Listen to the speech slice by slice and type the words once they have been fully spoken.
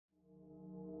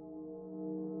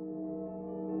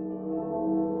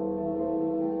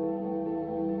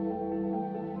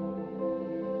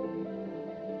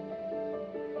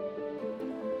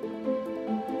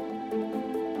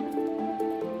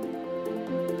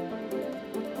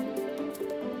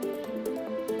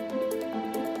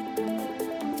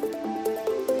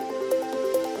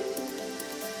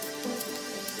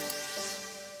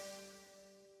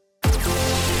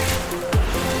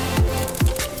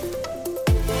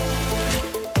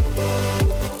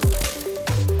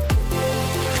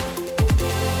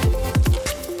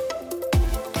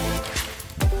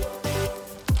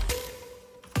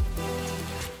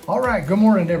right, good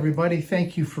morning, everybody.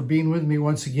 Thank you for being with me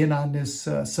once again on this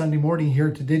Sunday morning here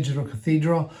at the Digital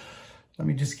Cathedral. Let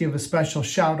me just give a special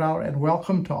shout out and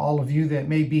welcome to all of you that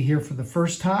may be here for the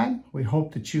first time. We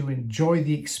hope that you enjoy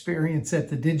the experience at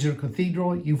the Digital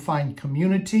Cathedral, you find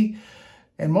community,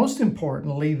 and most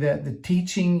importantly, that the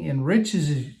teaching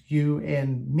enriches you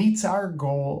and meets our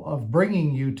goal of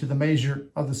bringing you to the measure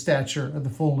of the stature of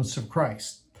the fullness of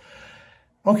Christ.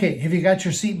 Okay, have you got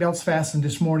your seatbelts fastened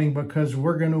this morning? Because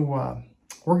we're going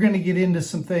to get into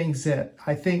some things that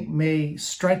I think may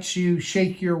stretch you,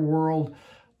 shake your world,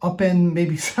 upend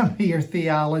maybe some of your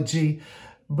theology,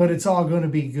 but it's all going to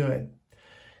be good.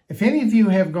 If any of you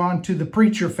have gone to the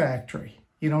Preacher Factory,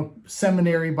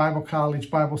 seminary, Bible college,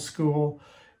 Bible school,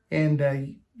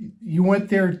 and you went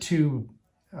there to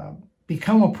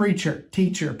become a preacher,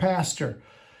 teacher, pastor,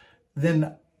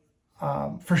 then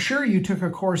for sure you took a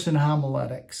course in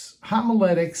homiletics.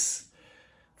 Homiletics,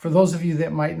 for those of you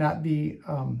that might not be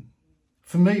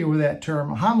familiar with that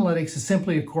term, homiletics is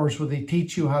simply a course where they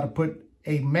teach you how to put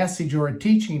a message or a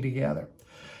teaching together.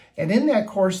 And in that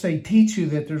course, they teach you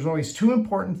that there's always two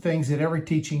important things that every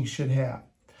teaching should have.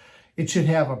 It should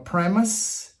have a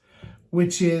premise,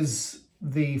 which is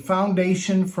the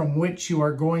foundation from which you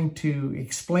are going to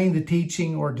explain the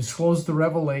teaching or disclose the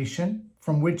revelation,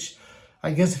 from which,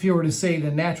 I guess if you were to say it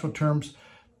in natural terms,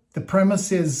 the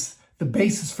premise is the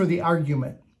basis for the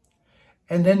argument.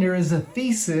 And then there is a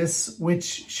thesis,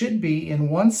 which should be in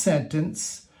one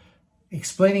sentence,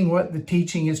 explaining what the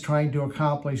teaching is trying to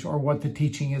accomplish or what the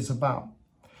teaching is about.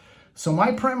 So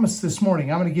my premise this morning,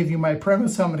 I'm going to give you my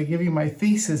premise, I'm going to give you my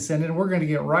thesis, and then we're going to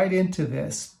get right into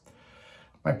this.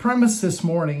 My premise this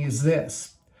morning is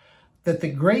this, that the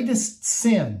greatest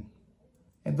sin,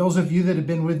 and those of you that have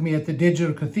been with me at the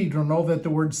Digital Cathedral know that the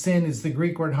word sin is the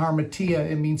Greek word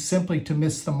harmatia. It means simply to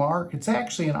miss the mark. It's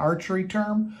actually an archery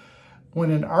term. When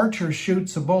an archer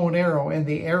shoots a bow and arrow and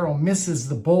the arrow misses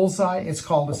the bullseye, it's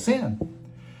called a sin.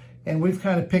 And we've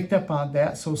kind of picked up on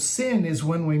that. So sin is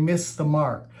when we miss the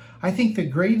mark. I think the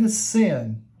greatest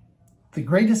sin, the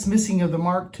greatest missing of the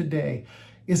mark today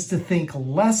is to think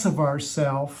less of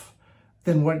ourselves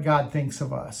than what God thinks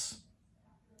of us.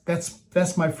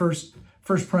 That's my first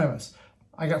premise.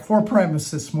 I got 4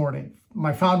 premises this morning.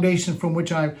 My foundation from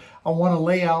which I want to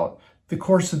lay out the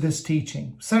course of this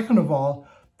teaching. Second of all,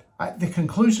 the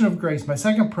conclusion of grace. My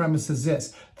second premise is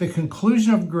this. The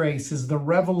conclusion of grace is the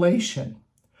revelation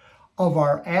of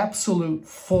our absolute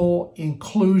full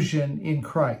inclusion in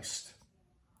Christ.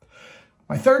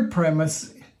 My third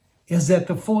premise is that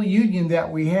the full union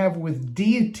that we have with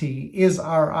deity is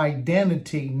our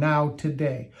identity now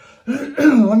today.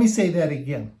 Let me say that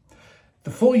again.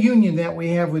 The full union that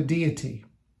we have with deity.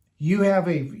 You have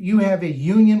a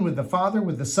union with the Father,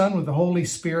 with the Son, with the Holy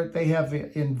Spirit. They have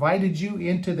invited you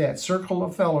into that circle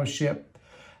of fellowship.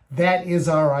 That is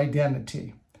our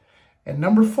identity. And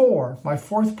number 4, my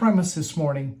fourth premise this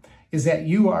morning is that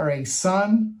you are a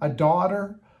son, a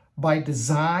daughter by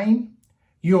design.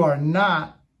 You are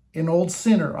not an old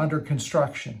sinner under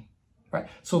construction. Right?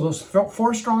 So those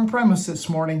 4 strong premises this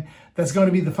morning, that's going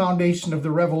to be the foundation of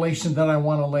the revelation that I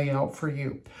want to lay out for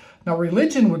you. Now,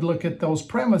 religion would look at those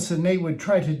premises and they would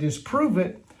try to disprove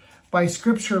it by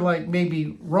scripture like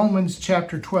maybe Romans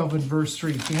chapter 12 and verse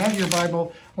 3. If you have your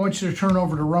Bible, I want you to turn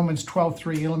over to Romans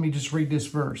 12:3. Let me just read this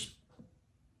verse.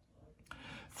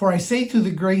 For I say through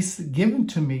the grace given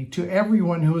to me, to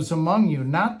everyone who is among you,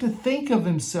 not to think of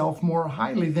himself more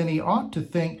highly than he ought to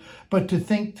think, but to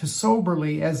think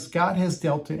soberly as God has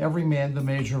dealt to every man the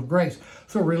measure of grace.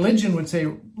 So religion would say,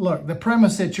 look, the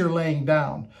premise that you're laying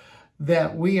down,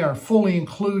 that we are fully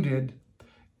included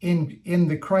in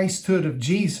the Christhood of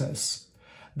Jesus,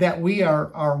 that we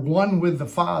are one with the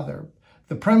Father.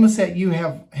 The premise that you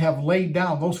have laid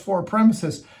down, those 4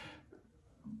 premises,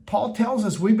 Paul tells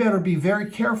us we better be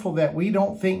very careful that we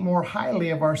don't think more highly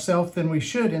of ourselves than we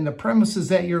should. And the premises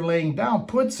that you're laying down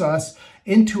puts us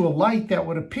into a light that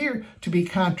would appear to be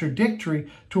contradictory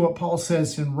to what Paul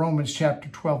says in Romans chapter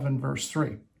 12 and verse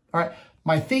 3. All right,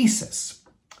 my thesis.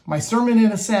 My sermon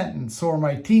in a sentence, or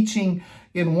my teaching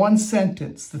in one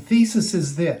sentence. The thesis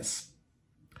is this,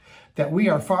 that we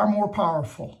are far more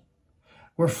powerful.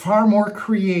 We're far more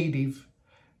creative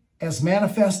as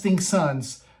manifesting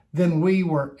sons than we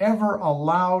were ever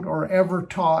allowed or ever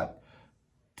taught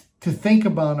to think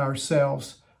about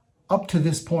ourselves up to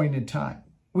this point in time.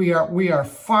 We are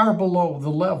far below the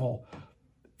level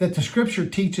that the scripture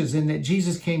teaches and that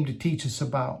Jesus came to teach us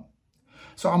about.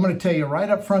 So I'm going to tell you right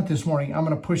up front this morning, I'm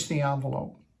going to push the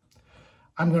envelope.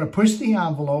 I'm going to push the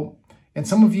envelope, and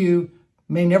some of you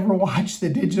may never watch the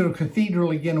Digital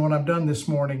Cathedral again when I'm done this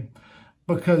morning,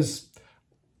 because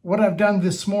what I've done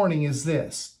this morning is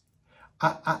this.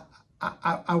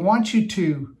 I want you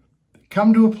to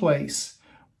come to a place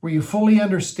where you fully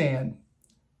understand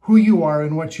who you are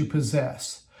and what you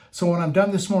possess. So when I'm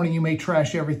done this morning, you may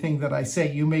trash everything that I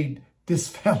say. You may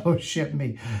disfellowship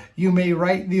me. You may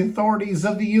write the authorities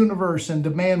of the universe and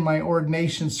demand my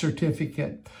ordination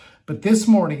certificate. But this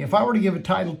morning, if I were to give a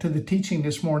title to the teaching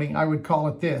this morning, I would call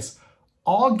it this: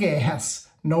 all gas,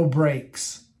 no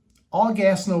brakes. All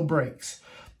gas, no brakes.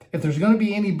 If there's going to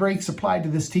be any brakes applied to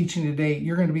this teaching today,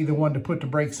 you're going to be the one to put the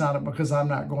brakes on it, because I'm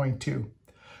not going to.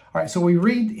 All right, so we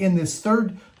read in this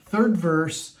third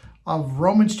verse of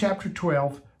Romans chapter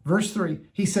 12, verse 3,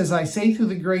 he says, I say through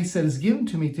the grace that is given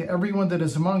to me to everyone that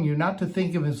is among you, not to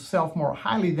think of himself more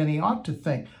highly than he ought to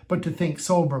think, but to think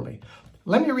soberly.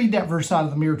 Let me read that verse out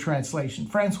of the Mirror Translation.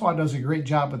 Francois does a great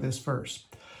job with this verse.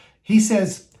 He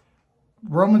says,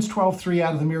 Romans 12:3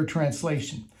 out of the Mirror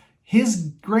Translation,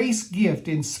 His grace gift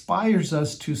inspires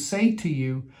us to say to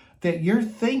you that your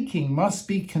thinking must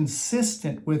be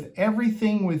consistent with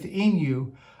everything within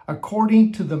you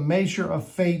according to the measure of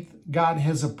faith God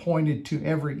has appointed to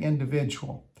every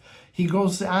individual. He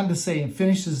goes on to say and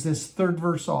finishes this third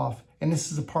verse off, and this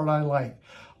is the part I like.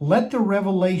 Let the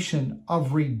revelation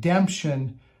of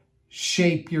redemption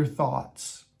shape your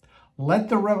thoughts. Let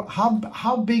the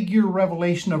how big your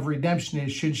revelation of redemption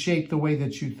is should shape the way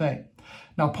that you think.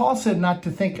 Now, Paul said not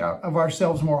to think of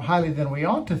ourselves more highly than we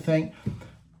ought to think.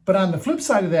 But on the flip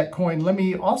side of that coin, let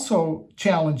me also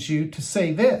challenge you to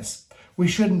say this. We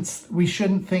shouldn't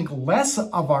think less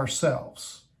of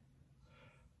ourselves.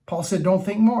 Paul said, don't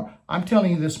think more. I'm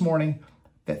telling you this morning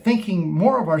that thinking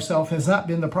more of ourselves has not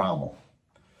been the problem.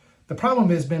 The problem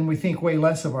has been we think way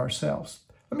less of ourselves.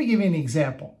 Let me give you an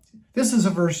example. This is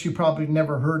a verse you probably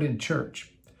never heard in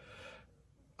church.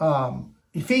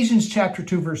 Ephesians chapter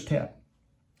 2, verse 10.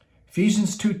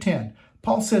 Ephesians 2:10.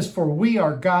 Paul says, for we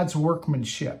are God's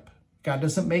workmanship. God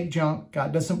doesn't make junk.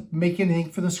 God doesn't make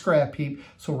anything for the scrap heap.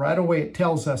 So right away it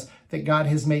tells us that God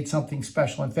has made something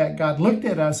special. In fact, God looked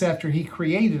at us after he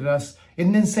created us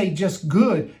and didn't say just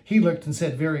good. He looked and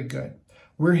said very good.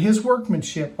 We're his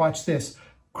workmanship. Watch this.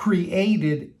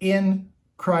 Created in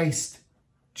Christ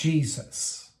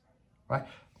Jesus. Right?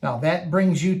 Now that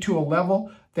brings you to a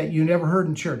level that you never heard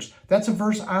in church. That's a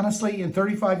verse, honestly, in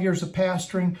 35 years of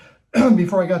pastoring,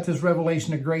 before I got this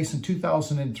revelation of grace in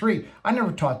 2003, I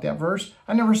never taught that verse.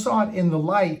 I never saw it in the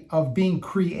light of being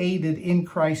created in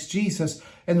Christ Jesus.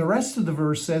 And the rest of the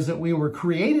verse says that we were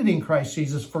created in Christ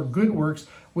Jesus for good works,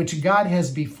 which God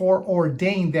has before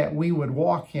ordained that we would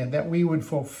walk in, that we would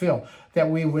fulfill, that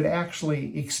we would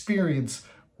actually experience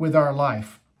with our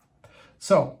life.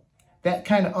 So that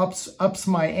kind of ups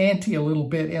my ante a little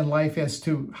bit in life as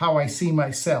to how I see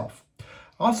myself.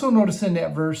 Also notice in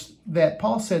that verse that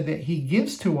Paul said that he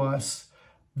gives to us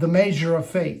the measure of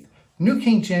faith. New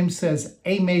King James says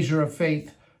a measure of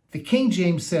faith. The King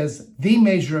James says the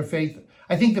measure of faith.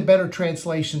 I think the better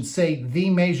translations say the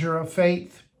measure of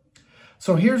faith.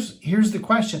 So here's the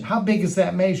question. How big is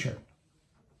that measure?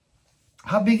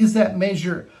 How big is that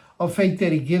measure of faith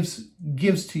that he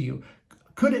gives to you?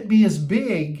 Could it be as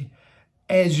big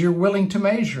as you're willing to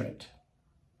measure it?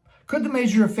 Could the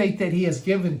measure of faith that he has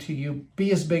given to you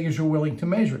be as big as you're willing to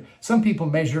measure it? Some people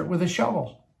measure it with a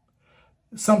shovel.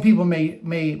 Some people may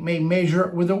measure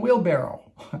it with a wheelbarrow.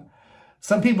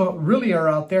 Some people really are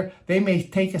out there. They may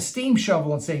take a steam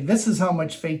shovel and say, this is how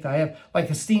much faith I have, like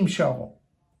a steam shovel.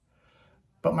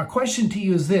 But my question to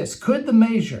you is this. Could the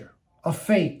measure of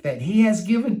faith that he has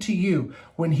given to you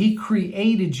when he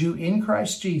created you in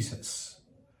Christ Jesus,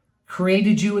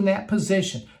 created you in that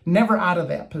position, never out of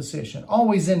that position,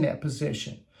 always in that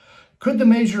position. Could the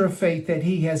measure of faith that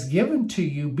he has given to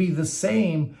you be the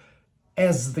same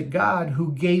as the God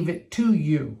who gave it to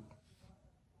you?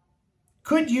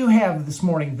 Could you have this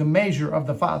morning the measure of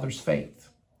the Father's faith?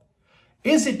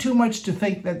 Is it too much to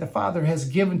think that the Father has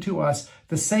given to us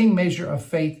the same measure of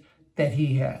faith that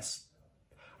he has?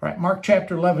 All right, Mark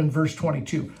chapter 11, verse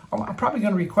 22. I'm probably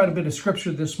going to read quite a bit of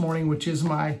scripture this morning, which is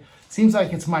seems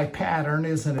like it's my pattern,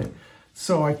 isn't it?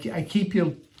 So I keep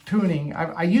you tuning.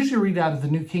 I usually read out of the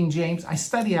New King James. I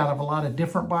study out of a lot of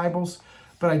different Bibles,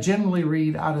 but I generally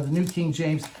read out of the New King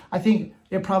James. I think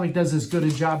it probably does as good a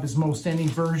job as most any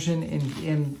version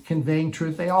in conveying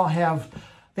truth. They all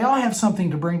have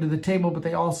something to bring to the table, but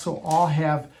they also all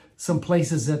have some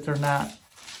places that they're not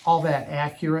all that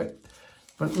accurate.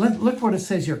 But look what it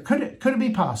says here. Could it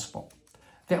be possible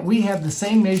that we have the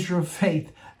same measure of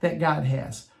faith that God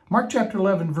has? Mark chapter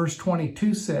 11, verse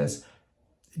 22 says,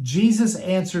 Jesus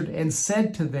answered and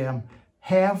said to them,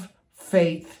 have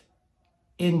faith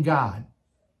in God.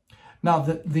 Now,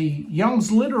 the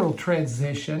Young's literal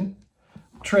translation,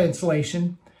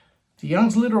 the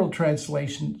Young's literal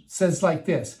translation says like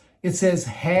this. It says,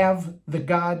 have the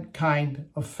God kind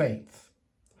of faith.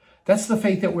 That's the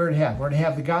faith that we're to have. We're to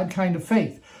have the God kind of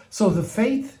faith. So the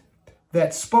faith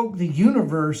that spoke the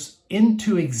universe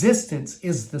into existence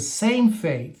is the same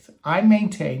faith, I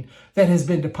maintain, that has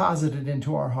been deposited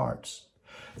into our hearts.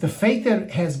 The faith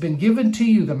that has been given to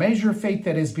you, the measure of faith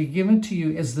that has been given to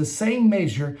you, is the same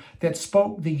measure that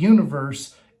spoke the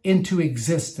universe into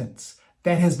existence,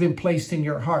 that has been placed in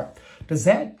your heart. Does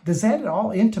that at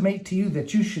all intimate to you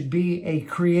that you should be a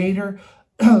creator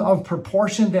of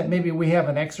proportion that maybe we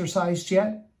haven't exercised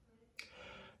yet?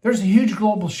 There's a huge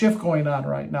global shift going on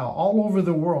right now all over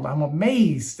the world. I'm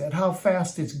amazed at how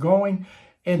fast it's going.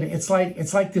 And it's like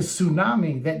this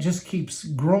tsunami that just keeps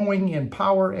growing in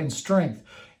power and strength.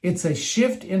 It's a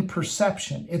shift in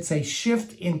perception. It's a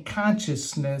shift in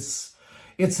consciousness.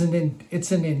 It's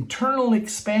an internal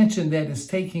expansion that is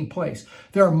taking place.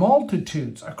 There are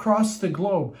multitudes across the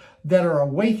globe that are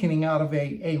awakening out of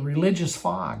a religious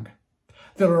fog,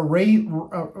 that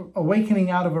are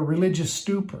awakening out of a religious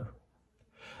stupor,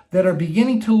 that are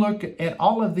beginning to look at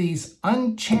all of these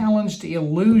unchallenged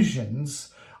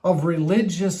illusions of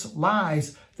religious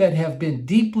lies that have been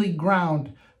deeply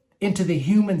ground into the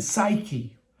human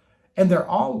psyche. And they're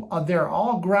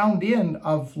all ground in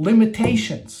of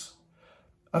limitations,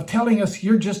 of telling us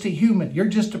you're just a human, you're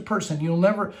just a person.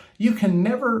 You can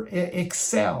never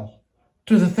excel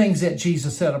to the things that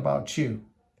Jesus said about you.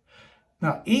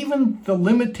 Now, even the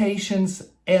limitations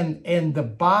and the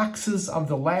boxes of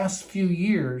the last few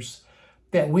years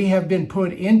that we have been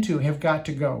put into have got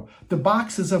to go. The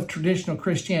boxes of traditional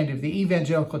Christianity, of the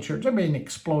evangelical church, they're being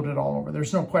exploded all over.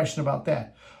 There's no question about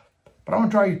that. But I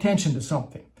want to draw your attention to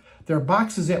something. There are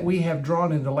boxes that we have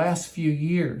drawn in the last few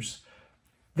years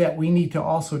that we need to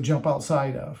also jump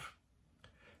outside of.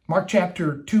 Mark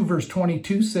chapter 2, verse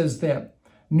 22 says that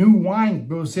new wine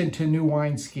goes into new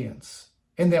wineskins.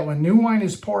 And that when new wine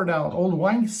is poured out, old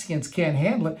wineskins can't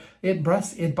handle it. It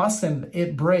busts and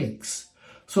it breaks.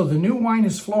 So the new wine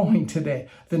is flowing today.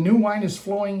 The new wine is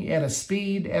flowing at a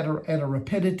speed, at a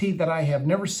rapidity that I have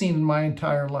never seen in my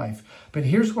entire life. But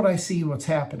here's what I see what's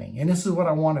happening. And this is what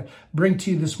I want to bring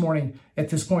to you this morning at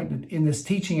this point in this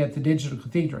teaching at the Digital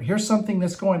Cathedral. Here's something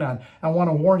that's going on. I want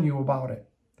to warn you about it.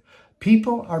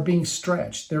 People are being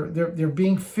stretched. They're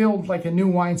being filled like a new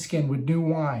wineskin with new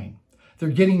wine. They're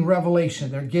getting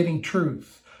revelation. They're getting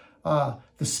truth. The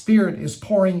Spirit is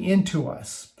pouring into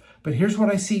us. But here's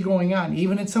what I see going on.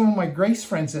 Even in some of my grace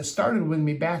friends that started with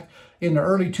me back in the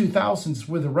early 2000s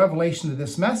with the revelation of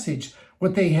this message,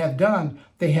 what they have done,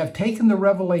 they have taken the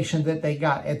revelation that they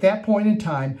got at that point in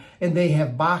time and they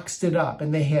have boxed it up.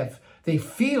 And they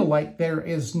feel like there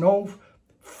is no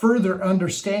further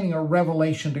understanding or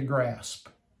revelation to grasp.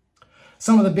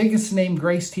 Some of the biggest named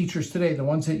grace teachers today, the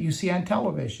ones that you see on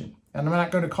television, and I'm not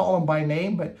going to call them by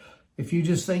name, but if you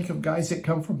just think of guys that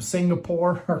come from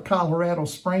Singapore or Colorado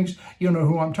Springs, you know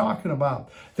who I'm talking about.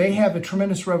 They have a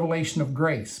tremendous revelation of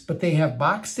grace, but they have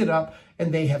boxed it up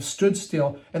and they have stood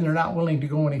still and they're not willing to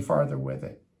go any farther with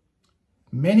it.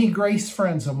 Many grace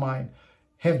friends of mine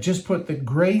have just put the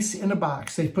grace in a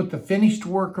box. They put the finished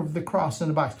work of the cross in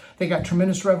a box. They got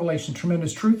tremendous revelation,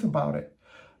 tremendous truth about it.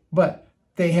 But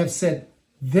they have said,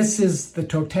 this is the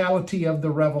totality of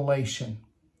the revelation.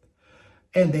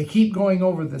 And they keep going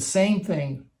over the same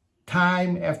thing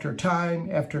time after time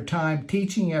after time,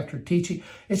 teaching after teaching.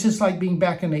 It's just like being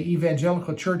back in the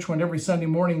evangelical church when every Sunday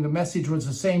morning the message was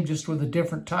the same, just with a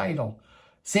different title.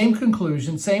 Same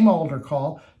conclusion, same altar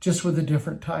call, just with a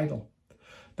different title.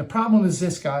 The problem is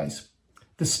this, guys.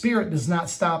 The Spirit does not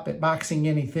stop at boxing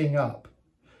anything up.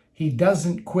 He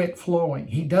doesn't quit flowing.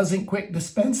 He doesn't quit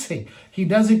dispensing. He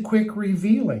doesn't quit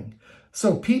revealing.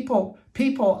 So people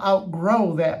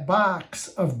outgrow that box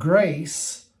of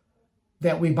grace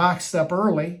that we boxed up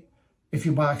early, if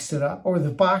you boxed it up, or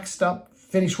the boxed up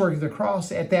finished work of the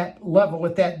cross at that level,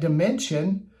 at that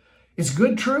dimension. It's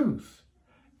good truth.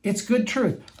 It's good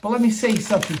truth. But let me say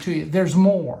something to you. There's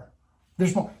more.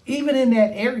 There's more. Even in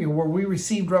that area where we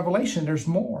received revelation, there's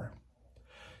more.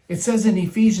 It says in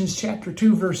Ephesians chapter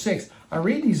 2, verse 6, I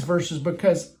read these verses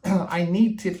because I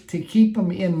need to keep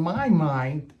them in my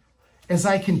mind as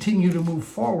I continue to move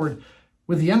forward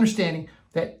with the understanding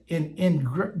that in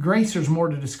grace there's more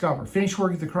to discover. Finished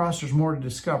work of the cross, there's more to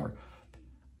discover.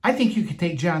 I think you could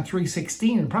take John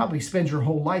 3:16 and probably spend your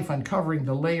whole life uncovering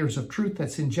the layers of truth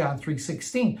that's in John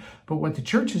 3:16. But what the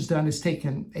church has done is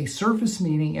taken a surface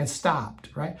meaning and stopped,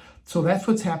 right? So that's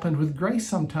what's happened with grace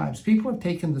sometimes. People have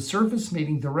taken the surface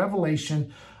meaning, the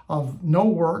revelation of no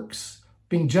works,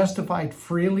 being justified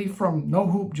freely from no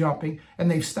hoop jumping, and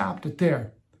they've stopped it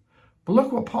there. But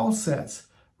look what Paul says.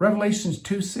 Revelations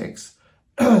 2:6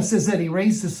 says that he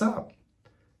raised us up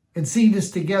and seated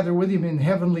us together with him in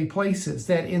heavenly places,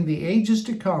 that in the ages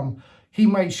to come he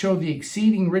might show the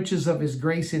exceeding riches of his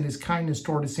grace and his kindness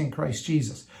toward us in Christ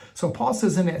Jesus. So Paul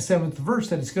says in that 7th verse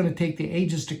that it's going to take the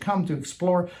ages to come to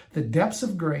explore the depths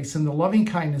of grace and the loving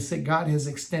kindness that God has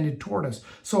extended toward us.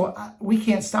 So we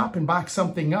can't stop and box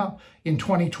something up in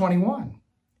 2021,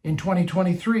 in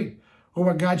 2023, or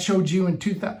what God showed you in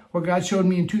what God showed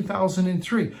me in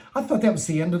 2003. I thought that was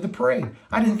the end of the parade.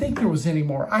 I didn't think there was any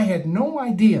more. I had no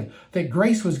idea that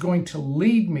grace was going to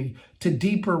lead me to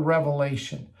deeper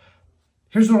revelation.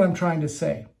 Here's what I'm trying to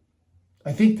say.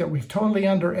 I think that we've totally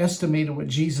underestimated what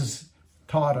Jesus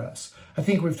taught us. I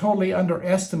think we've totally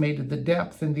underestimated the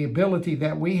depth and the ability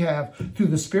that we have through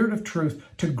the Spirit of truth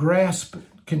to grasp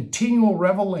continual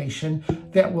revelation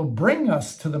that will bring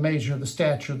us to the measure of the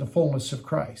stature of the fullness of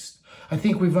Christ. I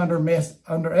think we've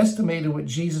underestimated what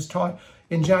Jesus taught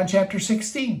in John chapter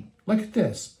 16. Look at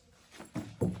this.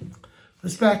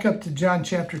 Let's back up to John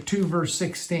chapter 2, verse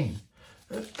 16.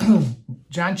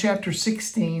 John chapter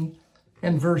 16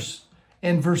 and verse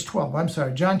 12. I'm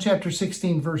sorry, John chapter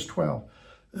 16, verse 12.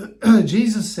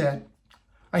 Jesus said,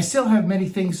 I still have many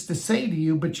things to say to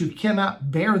you, but you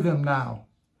cannot bear them now.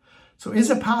 So is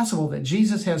it possible that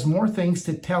Jesus has more things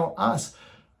to tell us,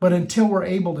 but until we're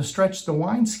able to stretch the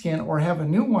wineskin or have a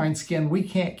new wineskin, we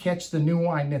can't catch the new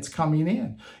wine that's coming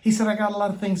in? He said, I got a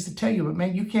lot of things to tell you, but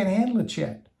man, you can't handle it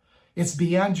yet. It's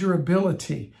beyond your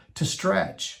ability to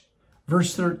stretch.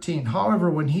 Verse 13, however,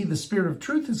 when he, the Spirit of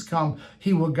truth, has come,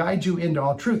 he will guide you into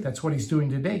all truth. That's what he's doing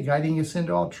today, guiding us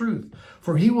into all truth.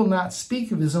 For he will not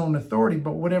speak of his own authority,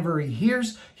 but whatever he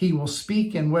hears, he will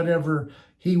speak, and whatever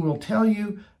he will tell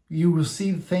you, you will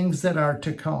see things that are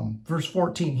to come. Verse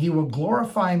 14, he will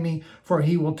glorify me, for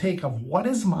he will take of what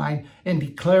is mine and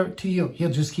declare it to you.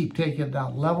 He'll just keep taking it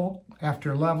down level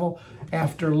after level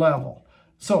after level.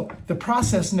 So the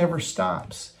process never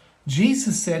stops.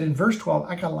 Jesus said in verse 12,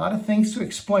 I got a lot of things to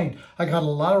explain. I got a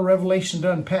lot of revelation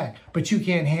to unpack, but you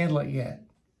can't handle it yet.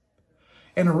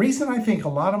 And the reason I think a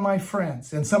lot of my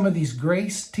friends and some of these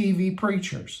grace TV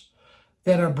preachers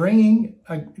that are bringing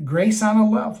a grace on a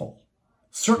level,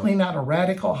 certainly not a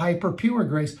radical, hyper pure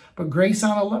grace, but grace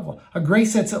on a level, a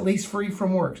grace that's at least free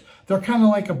from works. They're kind of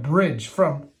like a bridge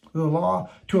from the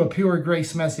law to a pure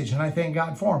grace message, and I thank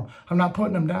God for them. I'm not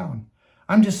putting them down.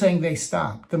 I'm just saying they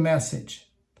stopped the message.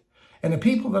 And the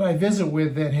people that I visit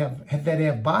with that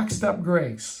have boxed up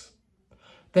grace,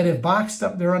 that have boxed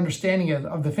up their understanding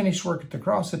of the finished work at the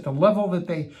cross at the level that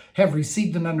they have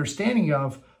received an understanding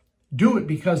of, do it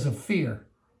because of fear.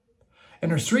 And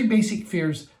there's 3 basic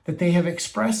fears that they have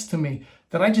expressed to me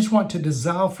that I just want to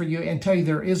dissolve for you and tell you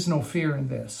there is no fear in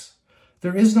this.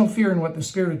 There is no fear in what the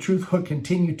Spirit of truth will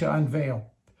continue to unveil.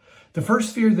 The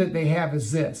first fear that they have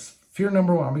is this. Fear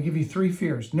number 1, I'm going to give you 3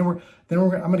 fears. I'm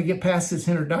going to get past this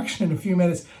introduction in a few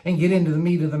minutes and get into the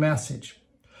meat of the message.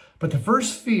 But the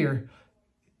first fear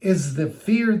is the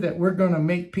fear that we're going to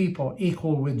make people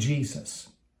equal with Jesus.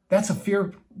 That's a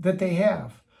fear that they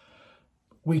have.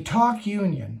 We talk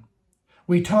union.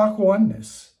 We talk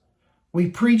oneness. We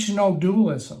preach no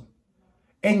dualism.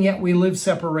 And yet we live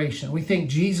separation. We think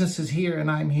Jesus is here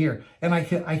and I'm here. And I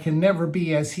can never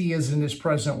be as he is in this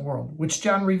present world, which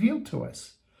John revealed to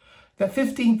us. That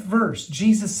 15th verse,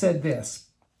 Jesus said this.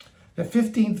 The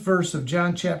 15th verse of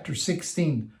John chapter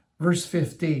 16, verse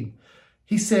 15.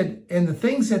 He said, and the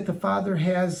things that the Father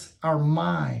has are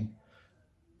mine.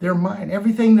 They're mine.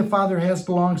 Everything the Father has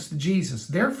belongs to Jesus.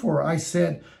 Therefore, I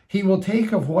said, he will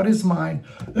take of what is mine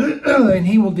and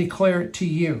he will declare it to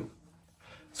you.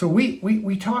 So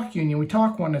we talk union, we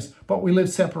talk oneness, but we live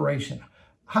separation.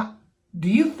 Do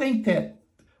you think that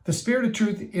the Spirit of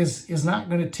truth is not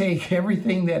going to take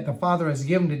everything that the Father has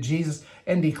given to Jesus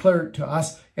and declare it to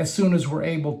us as soon as we're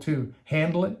able to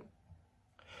handle it?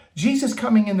 Jesus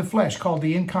coming in the flesh, called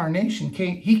the incarnation,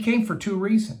 he came for 2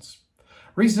 reasons.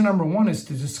 Reason number 1 is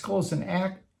to disclose an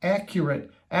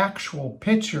accurate, actual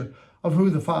picture of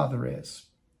who the Father is.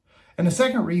 And the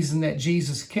second reason that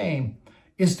Jesus came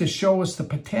is to show us the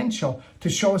potential, to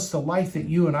show us the life that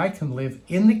you and I can live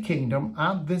in the kingdom,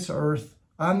 on this earth,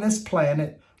 on this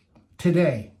planet,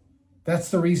 today. That's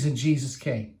the reason Jesus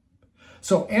came.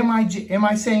 So am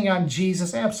I saying I'm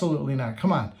Jesus? Absolutely not.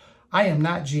 Come on. I am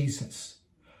not Jesus.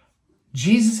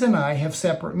 Jesus and I have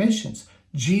separate missions.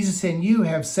 Jesus and you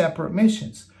have separate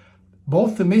missions.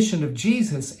 Both the mission of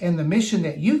Jesus and the mission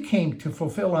that you came to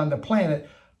fulfill on the planet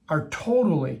are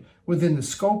totally within the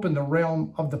scope and the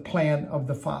realm of the plan of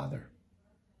the Father.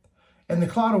 And the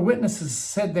cloud of witnesses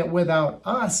said that without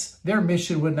us, their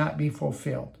mission would not be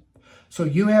fulfilled. So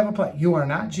you have a plan. You are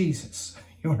not Jesus.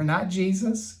 You are not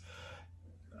Jesus.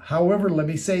 However, let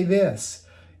me say this.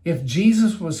 If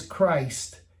Jesus was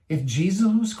Christ,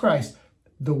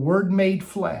 the Word made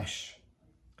flesh,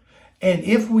 and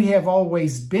if we have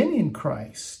always been in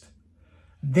Christ,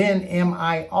 then am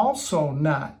I also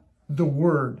not the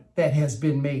Word that has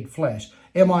been made flesh?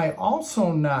 Am I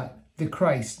also not the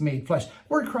Christ made flesh? The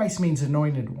word Christ means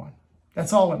anointed one.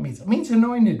 That's all it means. It means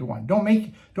anointed one. Don't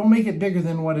make it bigger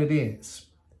than what it is.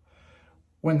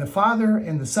 When the Father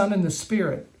and the Son and the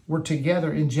Spirit were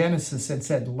together in Genesis and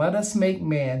said, let us make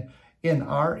man in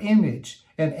our image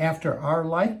and after our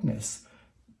likeness.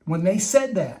 When they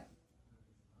said that,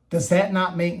 does that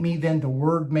not make me then the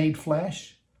Word made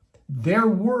flesh? Their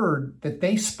word that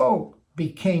they spoke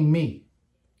became me.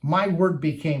 My word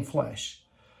became flesh.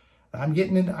 I'm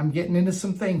getting into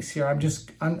some things here. I'm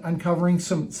just uncovering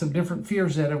some different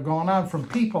fears that have gone on from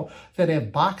people that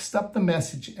have boxed up the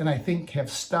message and I think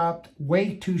have stopped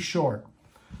way too short.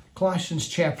 Colossians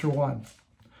chapter 1.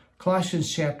 Colossians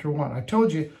chapter 1. I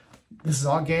told you this is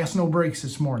all gas, no brakes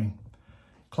this morning.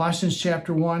 Colossians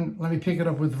chapter 1, let me pick it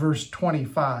up with verse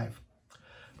 25.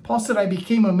 Paul said, I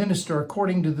became a minister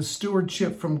according to the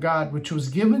stewardship from God, which was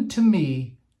given to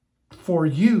me for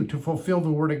you to fulfill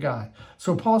the word of God.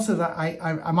 So Paul says,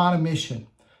 I'm on a mission.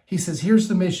 He says, here's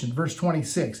the mission, verse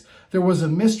 26. There was a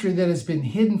mystery that has been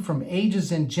hidden from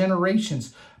ages and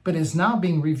generations, but is now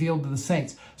being revealed to the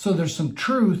saints. So there's some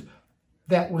truth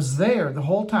that was there the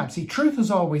whole time. See, truth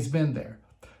has always been there.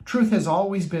 Truth has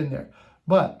always been there.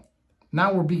 But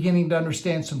now we're beginning to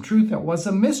understand some truth that was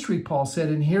a mystery, Paul said,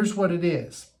 and here's what it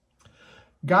is.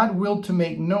 God willed to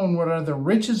make known what are the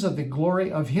riches of the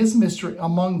glory of his mystery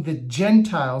among the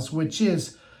Gentiles, which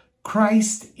is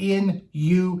Christ in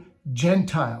you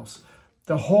Gentiles,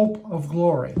 the hope of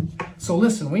glory. So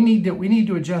listen, we need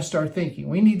to adjust our thinking.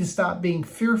 We need to stop being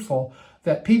fearful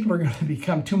that people are going to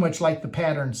become too much like the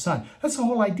pattern son. That's the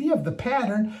whole idea of the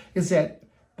pattern, is that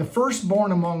the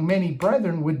firstborn among many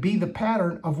brethren would be the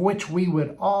pattern of which we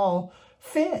would all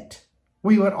fit.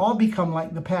 We would all become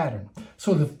like the pattern.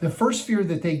 So the first fear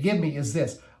that they give me is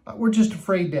this. We're just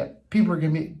afraid that people are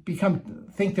going to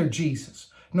think they're Jesus.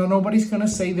 No, nobody's going to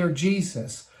say they're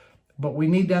Jesus, but we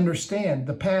need to understand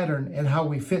the pattern and how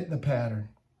we fit the pattern.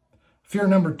 Fear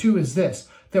number 2 is this,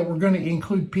 that we're going to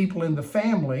include people in the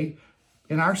family,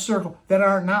 in our circle, that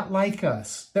are not like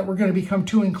us, that we're going to become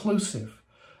too inclusive,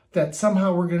 that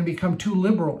somehow we're going to become too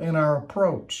liberal in our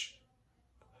approach.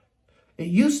 It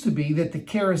used to be that the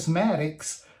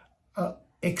charismatics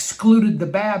excluded the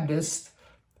Baptists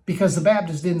because the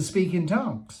Baptists didn't speak in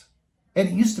tongues. And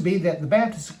it used to be that the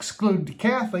Baptists excluded the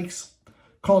Catholics,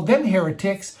 called them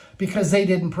heretics because they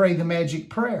didn't pray the magic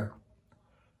prayer.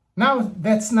 Now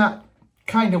that's not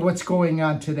kind of what's going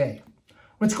on today.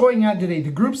 What's going on today, the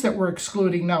groups that we're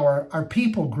excluding now are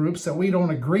people groups that we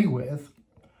don't agree with,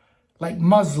 like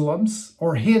Muslims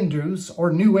or Hindus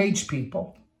or New Age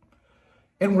people.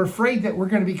 And we're afraid that we're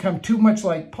going to become too much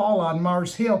like Paul on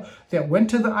Mars Hill, that went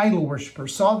to the idol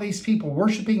worshipers, saw these people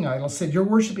worshiping idols, said, you're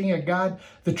worshiping a God,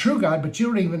 the true God, but you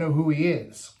don't even know who he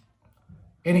is.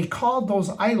 And he called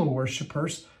those idol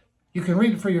worshipers, you can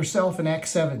read it for yourself in Acts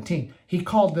 17, he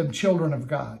called them children of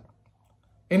God.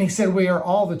 And he said, we are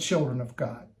all the children of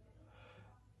God.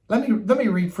 Let me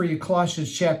read for you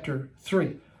Colossians chapter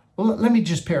 3. Well, let me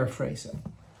just paraphrase it.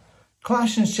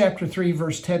 Colossians chapter 3,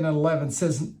 verse 10 and 11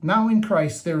 says, now in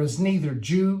Christ there is neither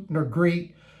Jew nor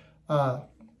Greek,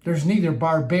 there's neither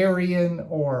barbarian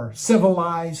or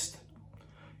civilized.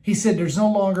 He said there's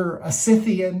no longer a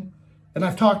Scythian, and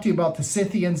I've talked to you about the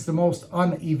Scythians, the most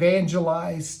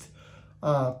unevangelized,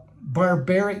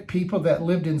 barbaric people that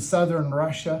lived in southern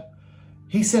Russia.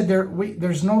 He said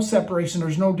there's no separation,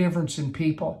 there's no difference in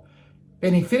people.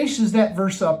 And he finishes that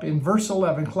verse up in verse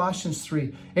 11, Colossians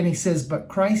 3, and he says, but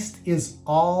Christ is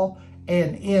all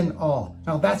and in all.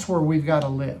 Now that's where we've got to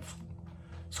live.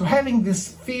 So having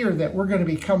this fear that we're going to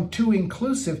become too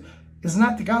inclusive is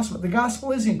not the gospel. The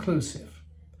gospel is inclusive.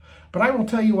 But I will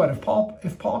tell you what,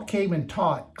 if Paul came and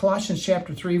taught Colossians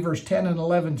chapter 3, verse 10 and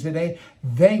 11 today,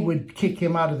 they would kick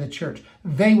him out of the church.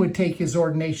 They would take his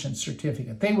ordination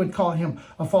certificate. They would call him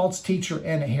a false teacher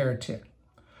and a heretic.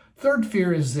 Third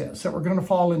fear is this, that we're going to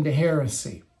fall into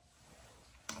heresy,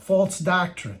 false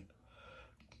doctrine.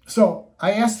 So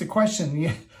I asked the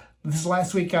question this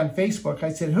last week on Facebook.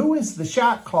 I said, who is the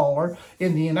shot caller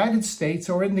in the United States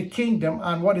or in the kingdom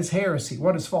on what is heresy,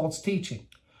 what is false teaching?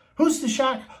 Who is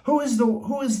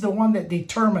the one that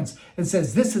determines and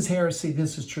says this is heresy,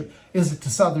 this is true? Is it the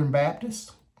Southern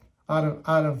Baptist out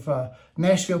of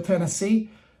Nashville,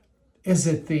 Tennessee? Is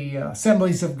it the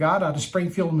Assemblies of God out of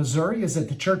Springfield, Missouri? Is it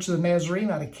the Church of the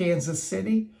Nazarene out of Kansas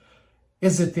City?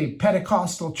 Is it the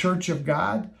Pentecostal Church of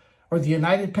God or the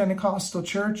United Pentecostal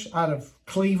Church out of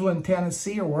Cleveland,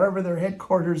 Tennessee, or wherever their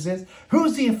headquarters is?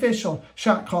 Who's the official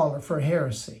shot caller for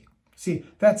heresy? See,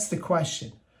 that's the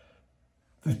question.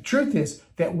 The truth is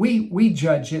that we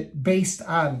judge it based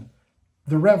on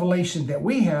the revelation that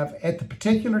we have at the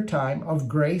particular time of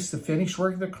grace, the finished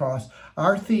work of the cross,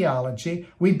 our theology.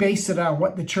 We base it on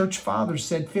what the church fathers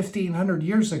said 1,500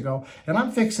 years ago. And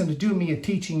I'm fixing to do me a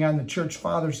teaching on the church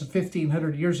fathers of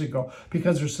 1,500 years ago,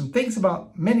 because there's some things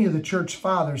about many of the church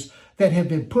fathers that have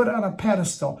been put on a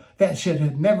pedestal that should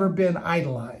have never been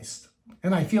idolized.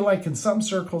 And I feel like in some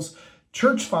circles,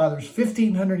 church fathers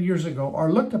 1,500 years ago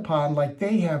are looked upon like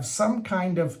they have some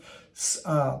kind of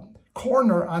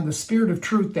corner on the spirit of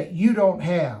truth that you don't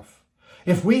have.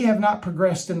 If we have not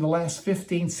progressed in the last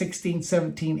 15, 16,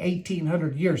 17,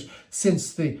 1800 years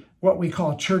since what we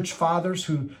call church fathers,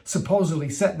 who supposedly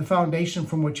set the foundation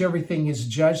from which everything is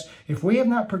judged, if we have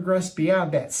not progressed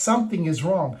beyond that, something is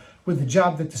wrong with the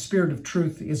job that the spirit of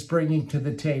truth is bringing to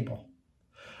the table.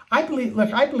 I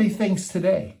believe things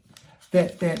today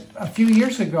that a few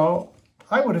years ago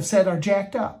I would have said are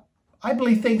jacked up. I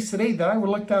believe things today that I would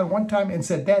look down one time and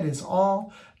said, that is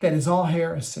all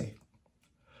heresy.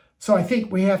 So I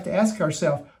think we have to ask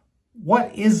ourselves,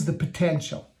 what is the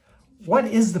potential? What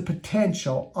is the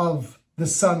potential of the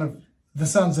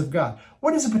sons of God?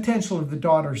 What is the potential of the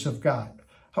daughters of God?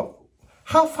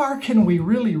 How far can we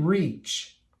really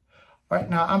reach? All right,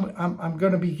 now I'm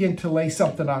going to begin to lay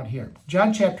something out here.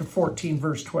 John chapter 14,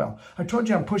 verse 12. I told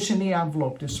you I'm pushing the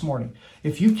envelope this morning.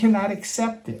 If you cannot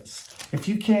accept this, if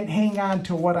you can't hang on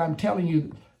to what I'm telling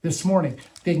you this morning,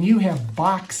 then you have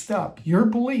boxed up your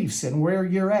beliefs and where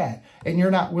you're at, and you're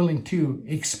not willing to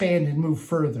expand and move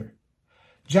further.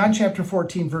 John chapter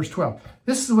 14, verse 12.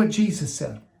 This is what Jesus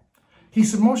said. He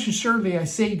said, most assuredly I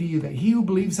say to you that he who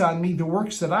believes on me, the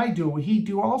works that I do, will he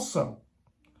do also.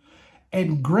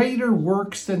 And greater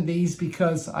works than these,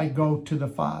 because I go to the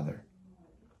Father.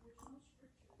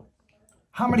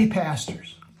 How many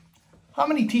pastors, how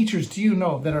many teachers do you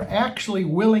know that are actually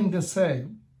willing to say,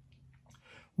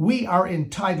 we are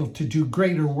entitled to do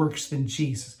greater works than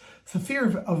Jesus? The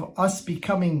fear of us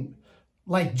becoming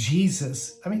like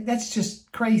Jesus, I mean, that's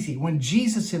just crazy. When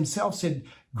Jesus himself said,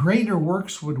 greater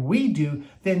works would we do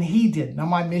than he did. Now,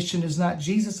 my mission is not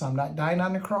Jesus. I'm not dying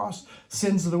on the cross,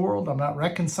 sins of the world. I'm not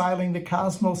reconciling the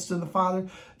cosmos to the Father.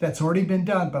 That's already been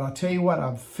done. But I'll tell you what,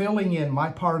 I'm filling in my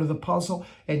part of the puzzle,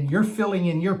 and you're filling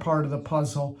in your part of the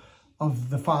puzzle of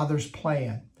the Father's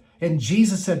plan. And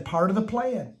Jesus said part of the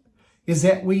plan is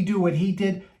that we do what he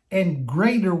did, and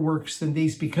greater works than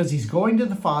these, because he's going to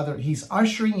the Father. He's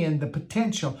ushering in the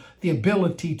potential, the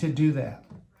ability to do that.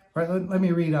 All right, let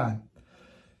me read on.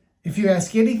 If you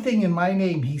ask anything in my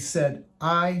name, he said,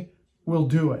 I will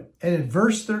do it. And in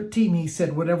verse 13, he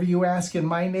said, whatever you ask in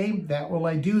my name, that will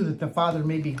I do, that the Father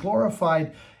may be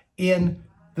glorified in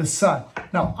the Son.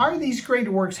 Now, are these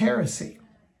greater works heresy?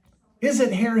 Is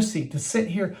it heresy to sit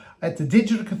here at the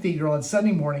Digital Cathedral on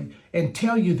Sunday morning and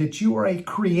tell you that you are a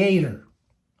creator?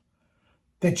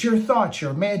 That your thoughts, your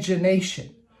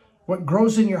imagination, what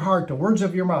grows in your heart, the words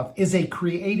of your mouth, is a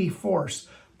creative force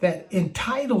that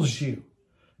entitles you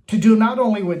to do not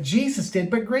only what Jesus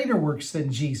did, but greater works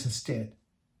than Jesus did.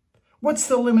 What's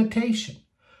the limitation?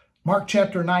 Mark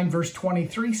chapter 9, verse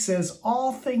 23 says,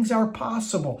 all things are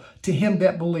possible to him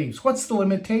that believes. What's the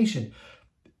limitation?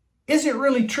 Is it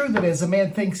really true that as a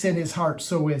man thinks in his heart,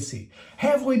 so is he?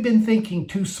 Have we been thinking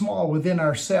too small within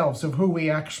ourselves of who we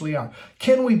actually are?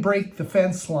 Can we break the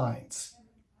fence lines?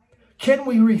 Can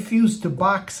we refuse to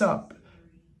box up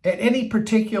at any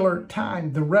particular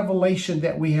time the revelation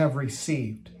that we have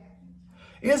received?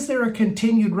 Is there a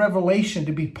continued revelation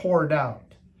to be poured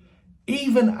out,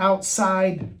 even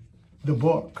outside the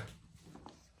book?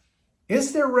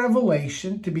 Is there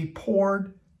revelation to be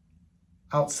poured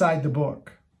outside the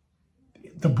book?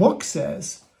 The book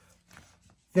says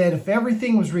that if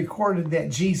everything was recorded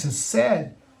that Jesus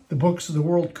said, the books of the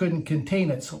world couldn't contain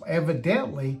it. So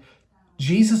evidently,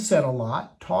 Jesus said a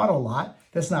lot, taught a lot,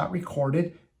 that's not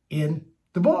recorded in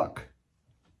the book.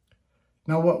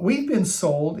 Now, what we've been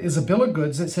sold is a bill of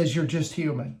goods that says you're just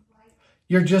human.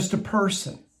 You're just a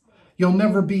person. You'll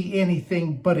never be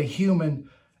anything but a human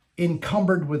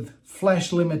encumbered with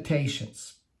flesh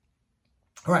limitations.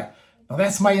 All right, now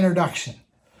that's my introduction.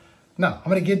 Now,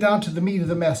 I'm going to get down to the meat of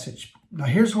the message. Now,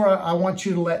 here's where I want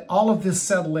you to let all of this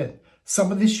settle in.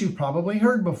 Some of this you've probably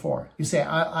heard before. You say,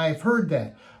 I've heard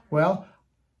that. Well,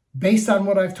 based on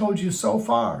what I've told you so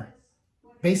far,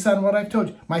 based on what I've told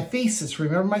you. My thesis,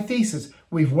 remember my thesis,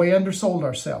 we've way undersold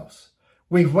ourselves.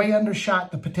 We've way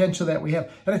undershot the potential that we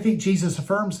have. And I think Jesus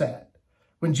affirms that.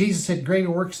 When Jesus said, greater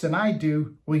works than I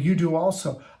do, will you do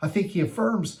also? I think he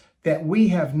affirms that we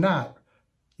have not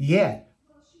yet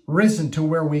risen to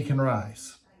where we can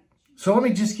rise. So let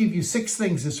me just give you 6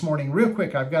 things this morning real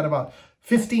quick. I've got about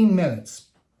 15 minutes.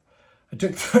 I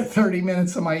took 30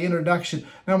 minutes of my introduction.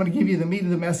 Now I'm going to give you the meat of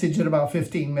the message in about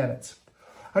 15 minutes.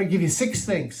 I'll give you 6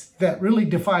 things that really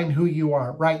define who you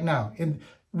are right now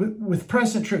with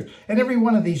present truth. And every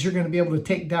one of these you're going to be able to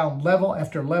take down level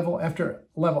after level after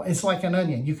level. It's like an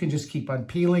onion. You can just keep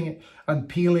unpeeling it,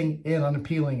 unpeeling and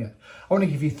unpeeling it. I want to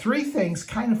give you 3 things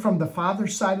kind of from the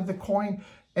Father's side of the coin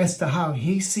as to how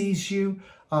he sees you,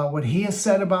 what he has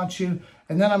said about you.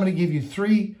 And then I'm going to give you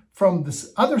 3 from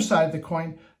the other side of the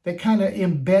coin that kind of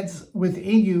embeds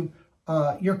within you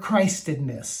your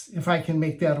Christedness, if I can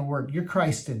make that a word, your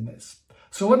Christedness.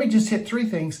 So let me just hit 3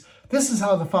 things. This is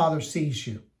how the Father sees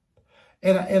you.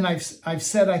 And I've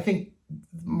said, I think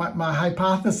my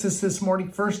hypothesis this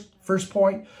morning, first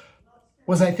point,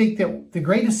 was I think that the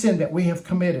greatest sin that we have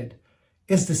committed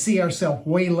is to see ourselves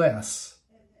way less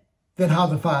than how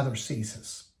the Father sees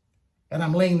us. And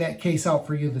I'm laying that case out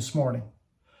for you this morning.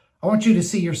 I want you to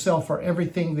see yourself for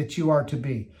everything that you are to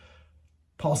be.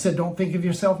 Paul said, don't think of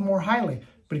yourself more highly,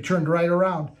 but he turned right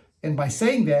around. And by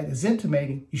saying that is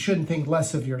intimating you shouldn't think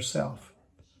less of yourself.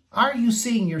 Are you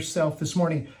seeing yourself this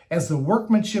morning as the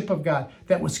workmanship of God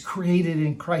that was created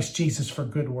in Christ Jesus for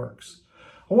good works?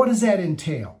 Well, what does that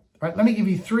entail? All right, let me give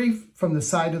you 3 from the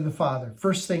side of the Father.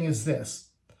 First thing is this.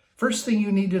 First thing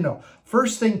you need to know.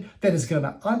 First thing that is going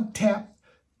to untap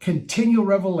continual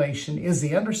revelation is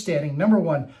the understanding, number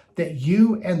 1, that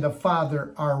you and the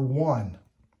Father are one.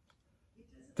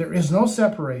 There is no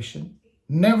separation,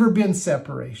 never been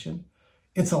separation.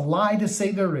 It's a lie to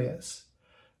say there is.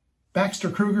 Baxter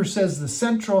Kruger says the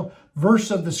central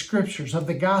verse of the scriptures of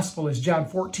the gospel is John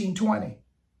 14:20,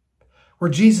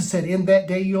 where Jesus said, in that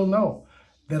day you'll know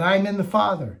that I'm in the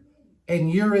Father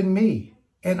and you're in me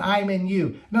and I'm in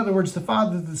you. In other words, the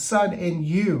Father, the Son, and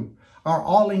you are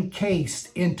all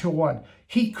encased into one.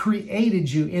 He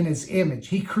created you in his image.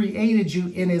 He created you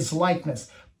in his likeness.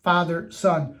 Father,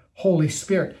 Son, Holy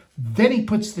Spirit. Then he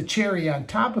puts the cherry on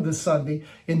top of the sundae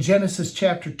in Genesis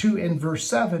chapter 2 and verse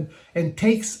 7 and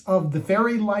takes of the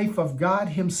very life of God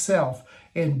himself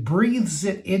and breathes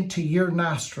it into your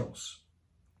nostrils.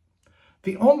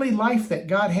 The only life that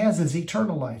God has is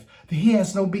eternal life. He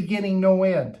has no beginning, no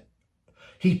end.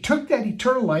 He took that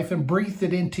eternal life and breathed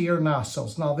it into your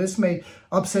nostrils. Now, this may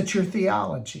upset your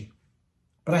theology,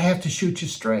 but I have to shoot you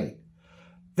straight.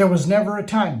 There was never a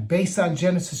time, based on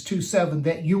Genesis 2:7,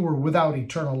 that you were without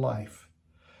eternal life.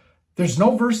 There's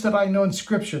no verse that I know in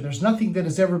Scripture, there's nothing that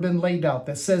has ever been laid out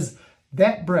that says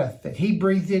that breath that he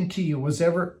breathed into you was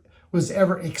ever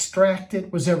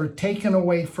extracted, was ever taken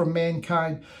away from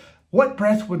mankind. What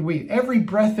breath would we? Every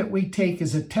breath that we take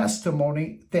is a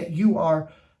testimony that you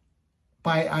are,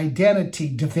 by identity,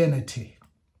 divinity.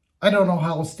 I don't know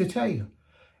how else to tell you.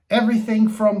 Everything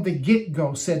from the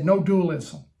get-go said no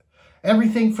dualism.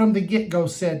 Everything from the get-go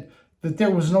said that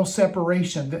there was no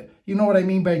separation. That, you know what I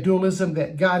mean by dualism?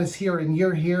 That God is here and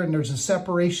you're here and there's a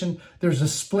separation, there's a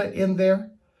split in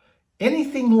there.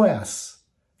 Anything less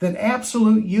than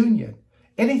absolute union,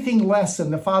 anything less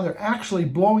than the Father actually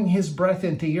blowing his breath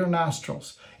into your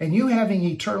nostrils and you having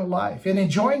eternal life and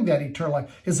enjoying that eternal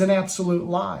life is an absolute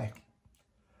lie.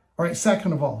 All right,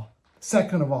 second of all,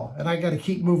 and I got to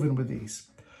keep moving with these.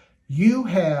 You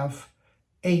have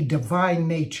a divine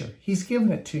nature. He's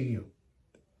given it to you.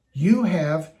 You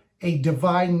have a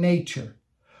divine nature.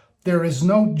 There is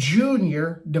no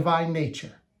junior divine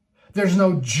nature. There's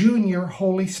no junior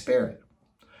Holy Spirit.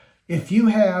 If you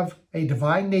have a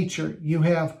divine nature, you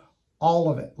have all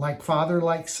of it, like Father,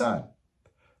 like Son.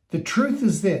 The truth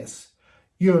is this.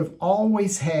 You have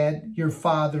always had your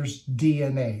Father's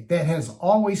DNA. That has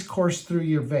always coursed through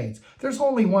your veins. There's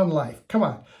only one life. Come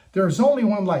on. There's only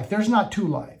one life. There's not 2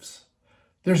 lives.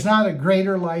 There's not a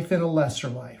greater life and a lesser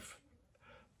life.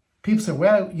 People say,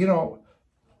 well,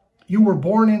 you were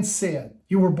born in sin.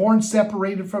 You were born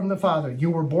separated from the Father. You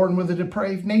were born with a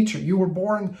depraved nature. You were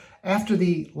born after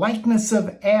the likeness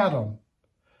of Adam.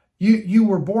 You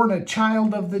were born a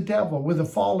child of the devil with a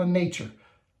fallen nature.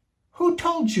 Who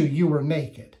told you you were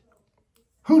naked?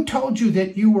 Who told you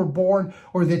that you were born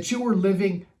or that you were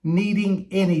living needing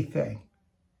anything?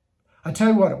 I tell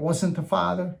you what, it wasn't the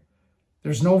Father.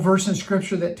 There's no verse in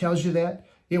Scripture that tells you that.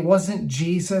 It wasn't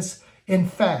Jesus. In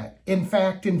fact,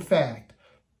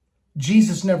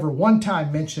 Jesus never one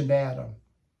time mentioned Adam.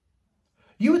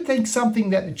 You would think something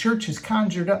that the church has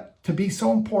conjured up to be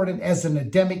so important as an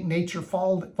Adamic nature,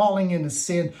 falling into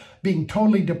sin, being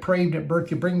totally depraved at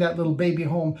birth. You bring that little baby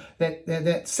home,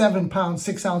 that 7 pound,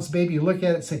 6 ounce baby, you look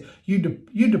at it and say, you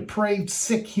depraved,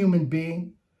 sick human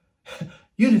being.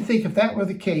 You'd think if that were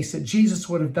the case, that Jesus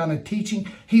would have done a teaching.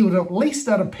 He would have at least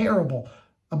done a parable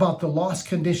about the lost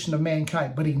condition of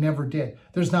mankind, but he never did.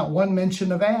 There's not one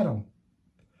mention of Adam.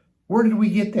 Where did we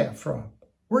get that from?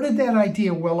 Where did that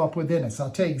idea well up within us? I'll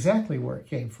tell you exactly where it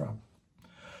came from.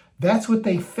 That's what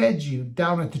they fed you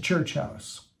down at the church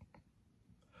house.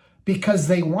 Because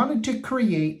they wanted to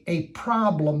create a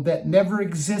problem that never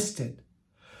existed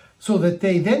so that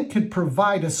they then could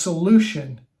provide a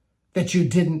solution that you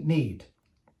didn't need.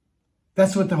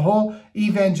 That's what the whole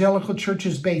evangelical church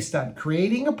is based on,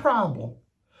 creating a problem,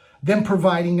 then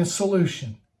providing a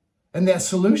solution. And that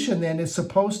solution then is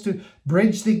supposed to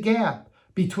bridge the gap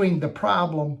between the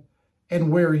problem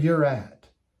and where you're at.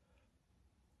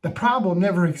 The problem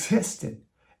never existed.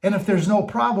 And if there's no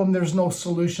problem, there's no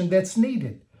solution that's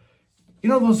needed. You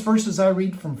know those verses I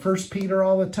read from 1 Peter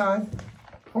all the time?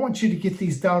 I want you to get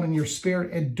these down in your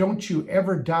spirit, and don't you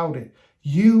ever doubt it.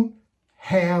 You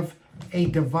have a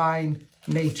divine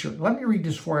nature. Let me read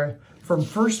this for you from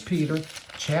 1 Peter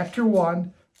chapter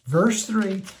 1, verse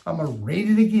 3. I'm going to read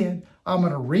it again. I'm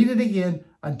going to read it again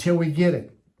until we get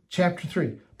it. Chapter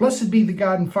 3. Blessed be the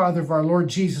God and Father of our Lord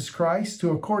Jesus Christ,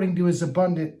 who according to his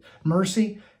abundant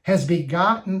mercy has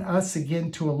begotten us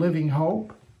again to a living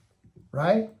hope.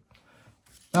 Right?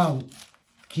 Now,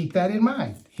 keep that in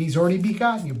mind. He's already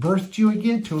begotten you, birthed you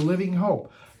again to a living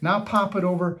hope. Now pop it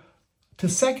over to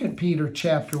 2 Peter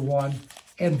chapter 1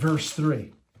 and verse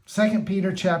 3. 2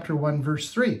 Peter chapter 1 verse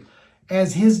 3.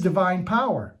 As his divine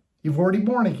power, you've already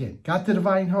born again, got the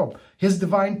divine hope. His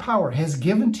divine power has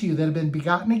given to you that have been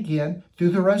begotten again through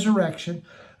the resurrection.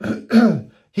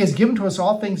 He has given to us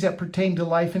all things that pertain to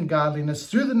life and godliness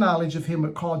through the knowledge of him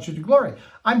who called you to glory.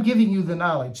 I'm giving you the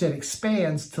knowledge that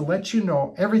expands to let you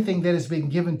know everything that has been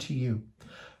given to you.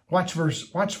 Watch verse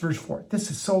 4.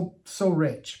 This is so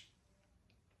rich.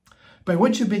 By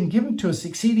which have been given to us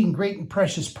exceeding great and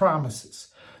precious promises,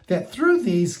 that through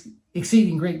these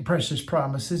exceeding great and precious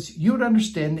promises, you would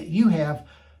understand that you have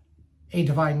a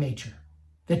divine nature,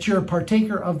 that you're a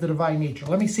partaker of the divine nature.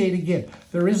 Let me say it again.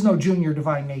 There is no junior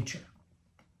divine nature.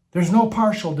 There's no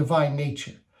partial divine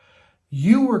nature.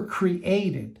 You were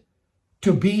created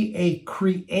to be a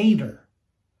creator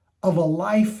of a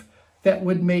life that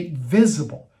would make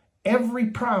visible every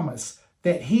promise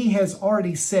that he has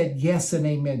already said yes and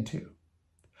amen to.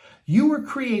 You were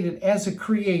created as a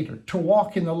creator to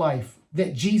walk in the life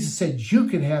that Jesus said you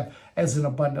could have as an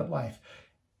abundant life.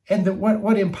 And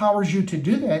what empowers you to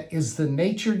do that is the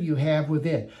nature you have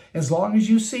within. As long as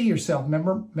you see yourself,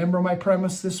 remember my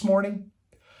premise this morning?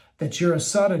 That you're a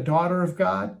son, a daughter of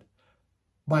God.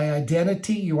 By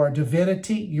identity, you are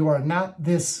divinity. You are not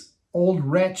this old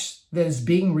wretch that is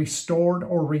being restored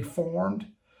or reformed.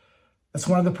 That's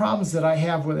one of the problems that I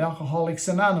have with Alcoholics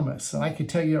Anonymous. And I could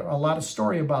tell you a lot of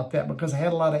story about that because I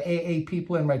had a lot of AA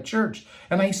people in my church.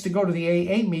 And I used to go to the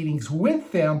AA meetings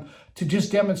with them to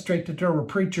just demonstrate that there were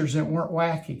preachers that weren't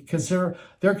wacky because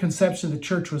their conception of the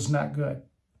church was not good.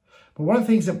 But one of the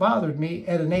things that bothered me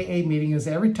at an AA meeting is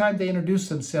every time they introduced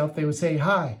themselves, they would say,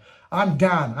 "Hi, I'm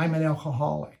Don. I'm an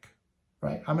alcoholic."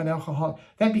 Right? I'm an alcoholic.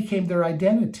 That became their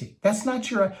identity. That's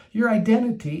not your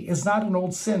identity is not an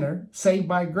old sinner saved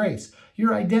by grace.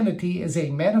 Your identity is a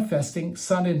manifesting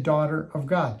son and daughter of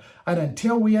God. And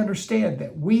until we understand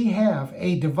that we have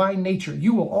a divine nature,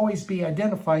 you will always be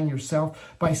identifying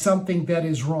yourself by something that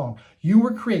is wrong. You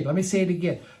were created, let me say it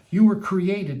again, you were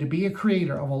created to be a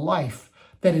creator of a life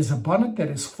that is abundant, that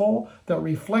is full, that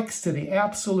reflects to the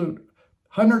absolute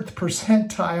 100th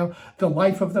percentile the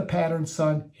life of the pattern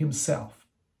son himself.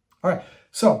 All right,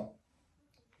 so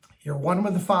you're one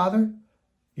with the Father.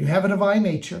 You have a divine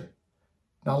nature.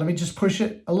 Now let me just push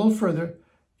it a little further.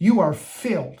 You are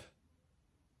filled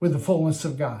with the fullness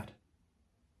of God.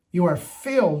 You are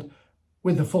filled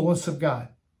with the fullness of God.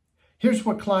 Here's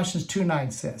what Colossians 2:9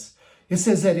 says. It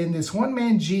says that in this one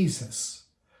man, Jesus,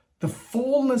 the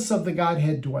fullness of the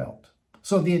Godhead dwelt.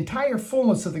 So the entire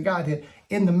fullness of the Godhead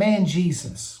in the man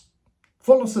Jesus.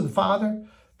 Fullness of the Father,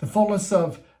 the fullness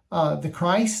of the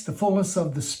Christ, the fullness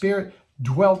of the Spirit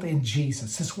dwelt in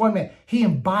Jesus. This one man, he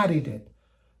embodied it.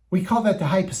 We call that the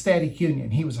hypostatic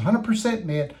union. He was 100%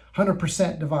 man,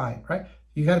 100% divine, right?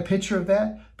 You got a picture of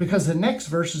that? Because the next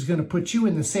verse is going to put you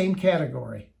in the same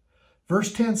category.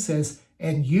 Verse 10 says,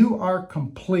 and you are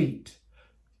complete.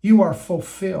 You are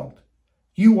fulfilled.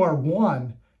 You are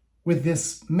one with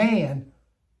this man,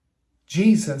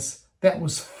 Jesus, that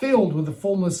was filled with the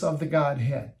fullness of the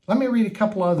Godhead. Let me read a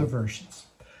couple other versions.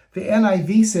 The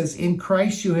NIV says, in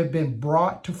Christ you have been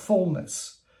brought to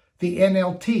fullness. The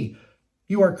NLT,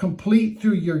 you are complete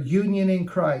through your union in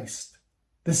Christ.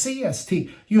 The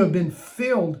CST, you have been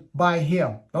filled by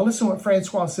him. Now listen to what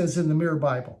Francois says in the Mirror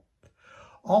Bible.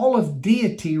 All of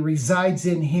deity resides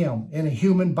in him, in a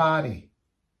human body.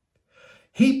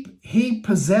 He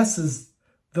possesses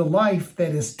the life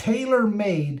that is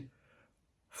tailor-made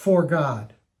for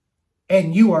God,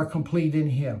 and you are complete in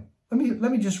him.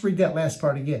 Let me just read that last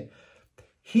part again.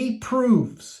 He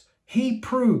proves,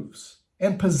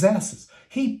 and possesses.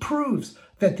 He proves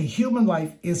that the human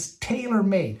life is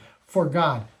tailor-made for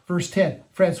God. Verse 10,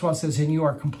 Francois says, and you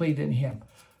are complete in him.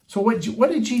 So what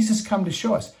did Jesus come to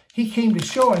show us? He came to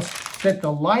show us that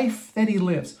the life that he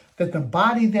lives, that the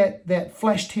body that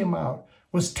fleshed him out,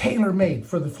 was tailor-made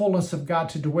for the fullness of God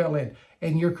to dwell in,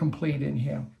 and you're complete in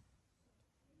him.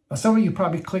 Now, some of you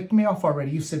probably clicked me off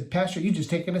already. You said, Pastor, you're just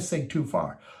taking this thing too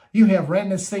far. You have ran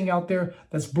this thing out there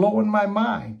that's blowing my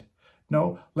mind.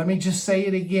 No, let me just say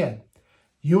it again.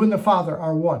 You and the Father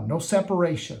are one, no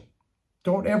separation.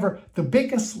 Don't ever, the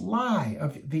biggest lie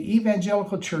of the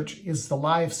evangelical church is the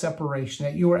lie of separation,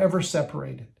 that you are ever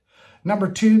separated. Number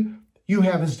two, you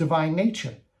have his divine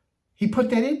nature. He put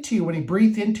that into you when he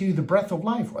breathed into you the breath of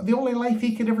life. The only life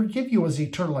he could ever give you was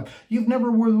eternal life. You've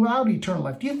never were without eternal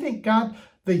life. Do you think God,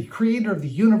 the creator of the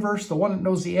universe, the one that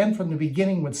knows the end from the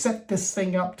beginning, would set this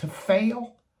thing up to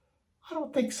fail? I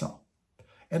don't think so.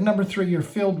 And number three, you're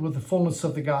filled with the fullness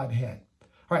of the Godhead.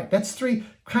 All right, that's three,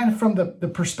 kind of from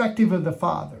the perspective of the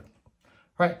Father.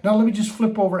 All right, now let me just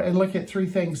flip over and look at three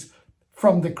things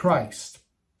from the Christ.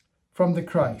 From the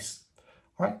Christ.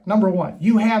 All right, number one,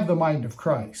 you have the mind of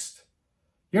Christ.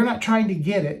 You're not trying to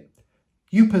get it.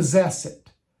 You possess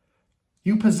it.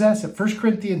 You possess it. 1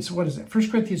 Corinthians, what is it? 1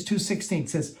 Corinthians 2:16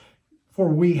 says, for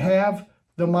we have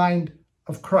the mind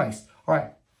of Christ. All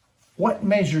right, what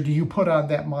measure do you put on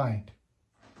that mind?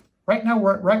 Right now,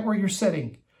 right where you're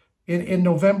sitting in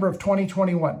November of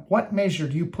 2021, what measure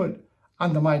do you put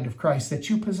on the mind of Christ that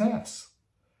you possess?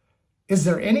 Is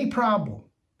there any problem?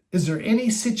 Is there any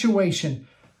situation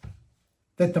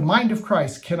that the mind of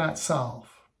Christ cannot solve?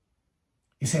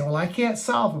 You say, well, I can't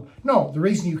solve them. No, the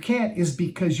reason you can't is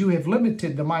because you have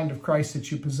limited the mind of Christ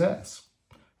that you possess.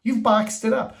 You've boxed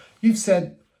it up. You've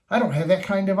said, I don't have that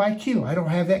kind of IQ. I don't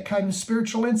have that kind of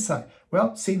spiritual insight.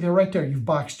 Well, see, they're right there. You've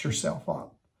boxed yourself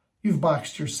up. You've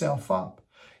boxed yourself up.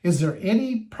 Is there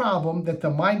any problem that the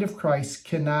mind of Christ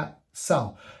cannot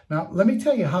solve? Now, let me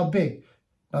tell you how big.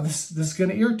 Now, this is going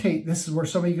to irritate. This is where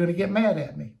some of you are going to get mad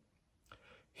at me.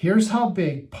 Here's how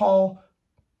big Paul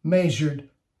measured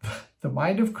the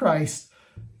mind of Christ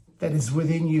that is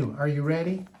within you. Are you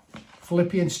ready?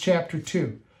 Philippians chapter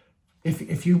 2.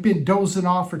 If you've been dozing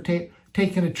off or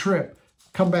taking a trip,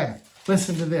 come back.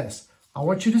 Listen to this. I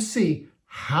want you to see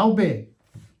how big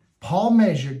Paul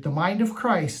measured the mind of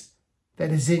Christ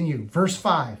that is in you. Verse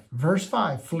 5,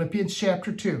 Philippians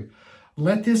chapter 2.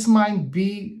 Let this mind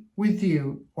be with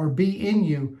you, or be in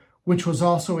you, which was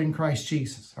also in Christ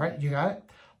Jesus. All right, you got it?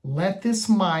 Let this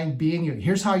mind be in you.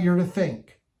 Here's how you're to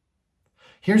think.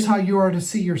 Here's how you are to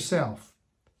see yourself.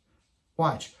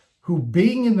 Watch. Who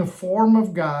being in the form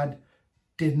of God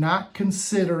did not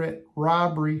consider it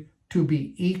robbery to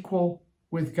be equal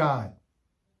with God.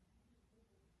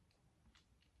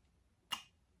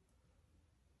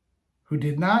 Who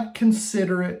did not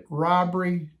consider it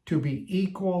robbery to be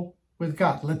equal with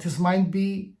God. Let this mind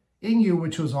be in you,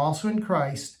 which was also in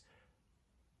Christ,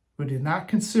 who did not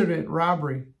consider it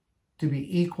robbery to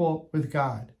be equal with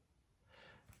God.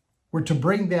 We're to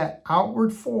bring that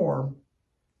outward form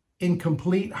in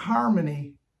complete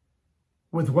harmony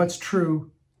with what's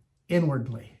true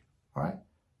inwardly. All right?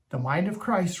 The mind of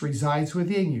Christ resides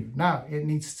within you. Now, it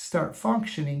needs to start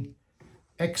functioning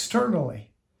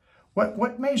externally.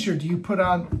 What measure do you put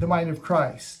on the mind of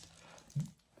Christ?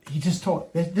 He just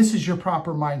told, this is your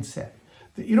proper mindset.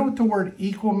 You know what the word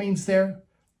equal means there?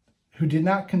 Who did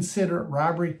not consider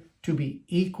robbery to be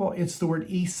equal. It's the word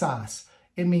isas.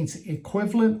 It means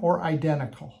equivalent or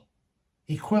identical.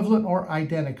 Equivalent or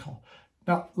identical.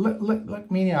 Now,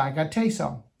 look, Mina, I got to tell you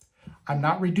something. I'm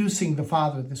not reducing the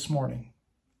Father this morning.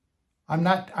 I'm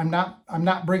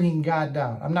not bringing God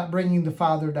down. I'm not bringing the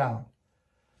Father down.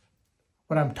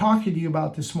 What I'm talking to you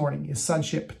about this morning is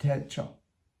sonship potential.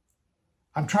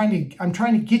 I'm trying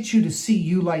to get you to see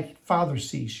you like Father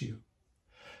sees you.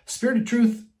 Spirit of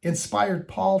Truth inspired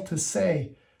Paul to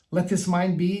say, let this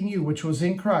mind be in you, which was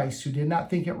in Christ, who did not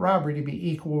think it robbery to be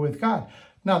equal with God.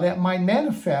 Now, that mind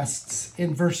manifests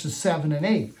in verses 7 and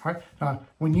 8. Right? Now,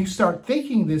 when you start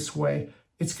thinking this way,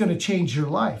 it's going to change your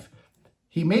life.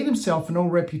 He made himself no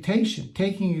reputation,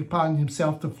 taking upon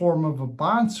himself the form of a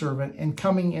bondservant and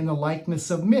coming in the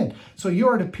likeness of men. So you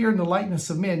are to appear in the likeness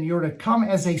of men. You are to come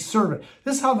as a servant.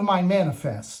 This is how the mind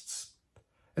manifests.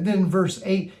 And then in verse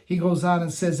 8, he goes on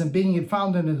and says, and being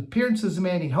found in the appearance as a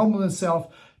man, he humbled himself,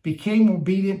 became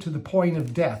obedient to the point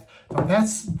of death. Now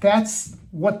that's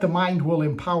what the mind will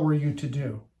empower you to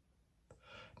do.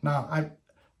 Now,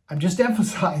 I'm just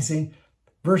emphasizing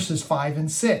verses 5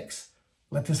 and 6.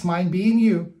 Let this mind be in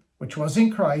you, which was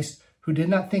in Christ, who did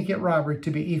not think it robbery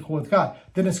to be equal with God.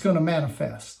 Then it's going to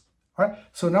manifest. All right.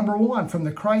 So number one, from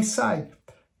the Christ side,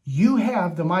 you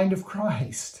have the mind of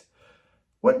Christ.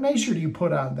 What measure do you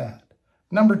put on that?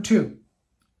 Number two,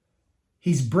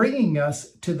 he's bringing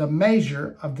us to the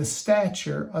measure of the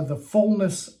stature of the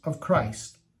fullness of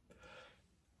Christ.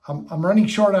 I'm running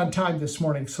short on time this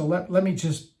morning, so let me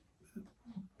just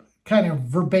kind of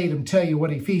verbatim tell you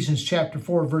what Ephesians chapter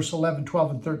 4, verse 11,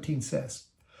 12, and 13 says.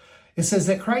 It says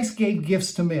that Christ gave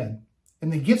gifts to men,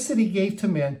 and the gifts that he gave to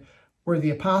men were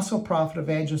the apostle, prophet,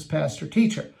 evangelist, pastor,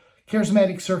 teacher.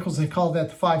 Charismatic circles, they call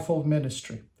that the fivefold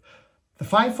ministry. The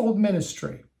fivefold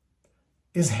ministry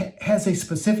has a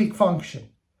specific function.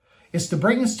 It's to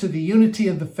bring us to the unity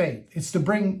of the faith. It's to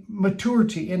bring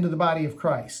maturity into the body of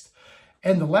Christ.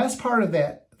 And the last part of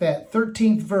that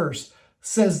 13th verse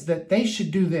says that they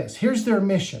should do this. Here's their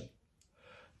mission: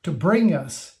 to bring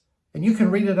us, and you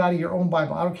can read it out of your own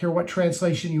Bible. I don't care what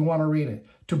translation you want to read it.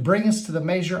 To bring us to the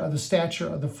measure of the stature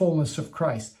of the fullness of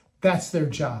Christ. That's their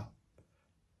job.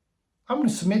 I'm going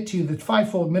to submit to you that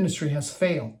fivefold ministry has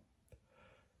failed.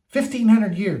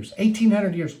 1,500 years,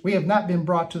 1,800 years, we have not been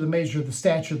brought to the measure of the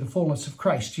stature of the fullness of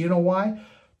Christ. Do you know why?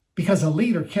 Because a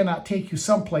leader cannot take you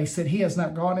someplace that he has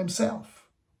not gone himself.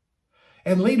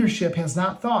 And leadership has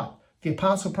not thought. The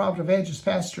apostle, prophet, evangelist,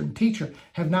 pastor, and teacher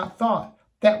have not thought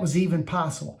that was even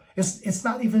possible. It's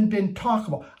not even been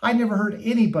talkable. I never heard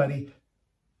anybody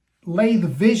lay the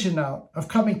vision out of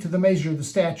coming to the measure of the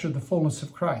stature of the fullness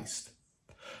of Christ.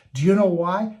 Do you know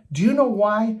why? Do you know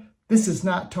why this is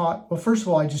not taught? Well, first of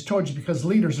all, I just told you, because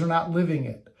leaders are not living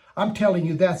it. I'm telling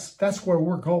you, that's where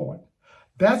we're going.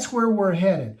 That's where we're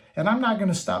headed. And I'm not going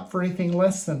to stop for anything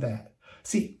less than that.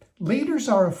 See, leaders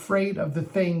are afraid of the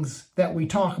things that we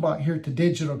talk about here at the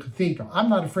Digital Cathedral. I'm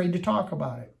not afraid to talk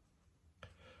about it.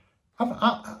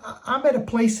 I'm at a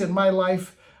place in my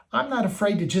life, I'm not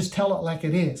afraid to just tell it like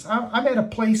it is. I'm at a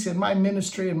place in my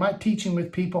ministry and my teaching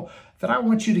with people that I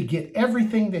want you to get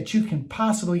everything that you can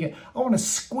possibly get. I want to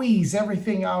squeeze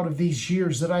everything out of these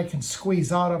years that I can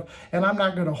squeeze out of, and I'm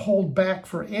not going to hold back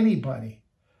for anybody.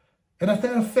 And if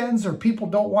that offends or people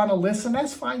don't want to listen,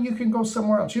 that's fine. You can go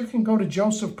somewhere else. You can go to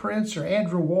Joseph Prince or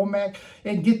Andrew Womack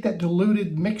and get that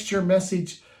diluted mixture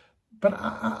message. But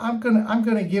I'm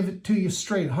gonna give it to you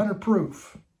straight, 100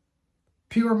 proof,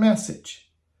 pure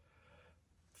message.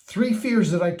 3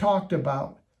 fears that I talked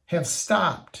about have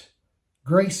stopped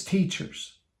grace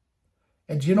teachers.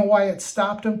 And do you know why it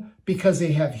stopped them? Because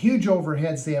they have huge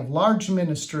overheads, they have large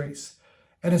ministries,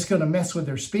 and it's going to mess with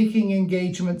their speaking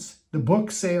engagements, the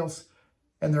book sales,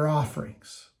 and their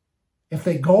offerings. If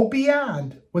they go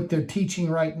beyond what they're teaching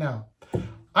right now.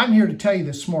 I'm here to tell you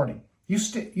this morning, you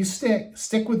stick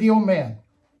with the old man.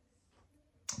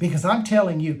 Because I'm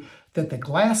telling you that the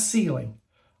glass ceiling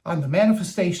on the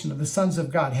manifestation of the sons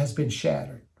of God has been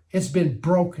shattered. It's been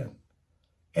broken.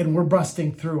 And we're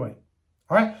busting through it.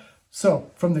 All right?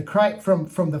 So from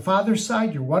the Father's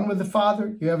side, you're one with the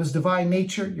Father. You have his divine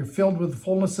nature. You're filled with the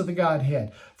fullness of the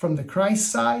Godhead. From the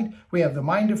Christ side, we have the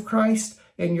mind of Christ,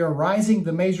 and you're rising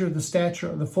the measure of the stature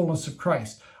of the fullness of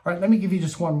Christ. All right, let me give you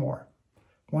just one more.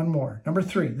 One more. Number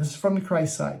 3, this is from the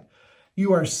Christ side.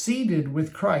 You are seated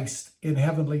with Christ in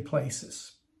heavenly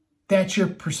places. That's your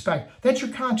perspective. That's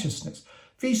your consciousness.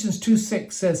 Ephesians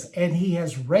 2:6 says, and he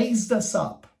has raised us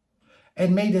up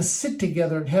and made us sit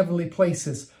together in heavenly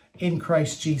places in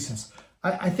Christ Jesus.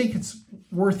 I think it's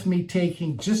worth me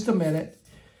taking just a minute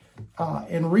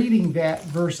and reading that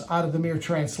verse out of the Mere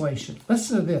Translation.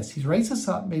 Listen to this. He's raised us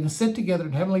up, made us sit together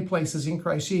in heavenly places in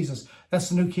Christ Jesus. That's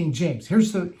the New King James.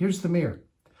 Here's the Mere.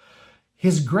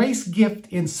 His grace gift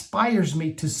inspires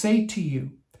me to say to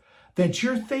you that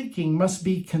your thinking must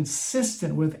be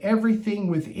consistent with everything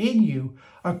within you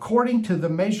according to the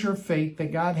measure of faith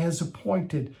that God has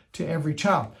appointed to every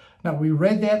child. Now, we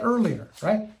read that earlier,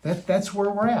 right? That's where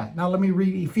we're at. Now, let me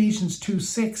read Ephesians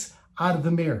 2:6 out of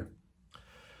the Mere.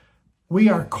 We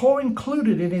are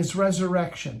co-included in his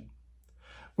resurrection.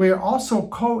 We are also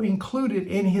co-included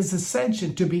in his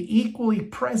ascension to be equally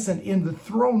present in the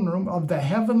throne room of the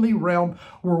heavenly realm,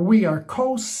 where we are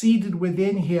co-seated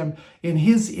within him in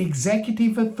his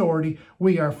executive authority.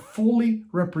 We are fully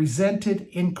represented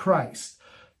in Christ.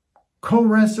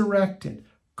 co-resurrected,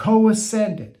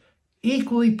 co-ascended,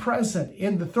 equally present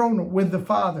in the throne with the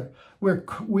Father.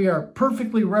 We are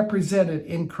perfectly represented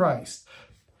in Christ.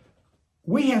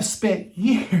 We've spent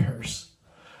years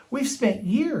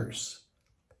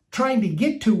trying to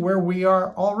get to where we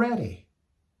are already.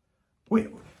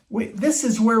 This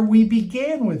is where we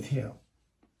began with him,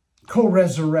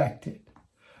 co-resurrected.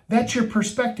 That's your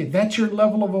perspective. That's your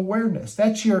level of awareness.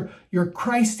 That's your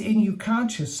Christ in you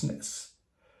consciousness.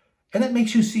 And that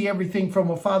makes you see everything from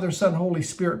a Father, Son, Holy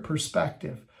Spirit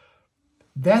perspective.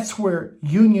 That's where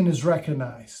union is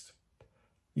recognized.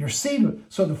 You're seated.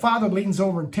 So the Father leans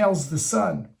over and tells the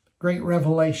Son, great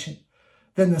revelation.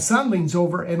 Then the Son leans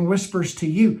over and whispers to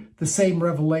you the same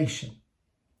revelation.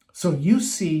 So you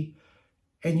see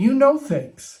and you know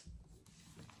things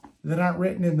that aren't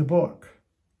written in the book.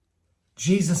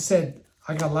 Jesus said,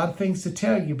 I got a lot of things to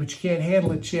tell you, but you can't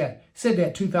handle it yet. He said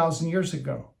that 2,000 years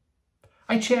ago.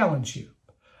 I challenge you.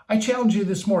 I challenge you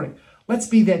this morning. Let's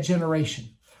be that generation.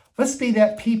 Let's be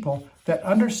that people that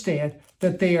understand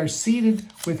that they are seated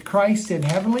with Christ in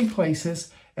heavenly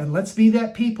places. And let's be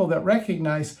that people that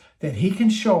recognize that he can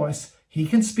show us, he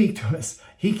can speak to us,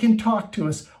 he can talk to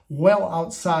us well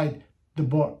outside the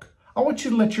book. I want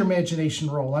you to let your imagination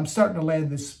roll. I'm starting to land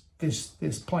this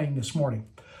plane this morning.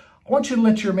 I want you to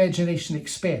let your imagination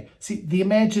expand. See, the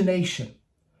imagination,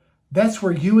 that's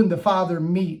where you and the Father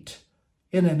meet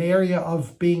in an area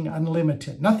of being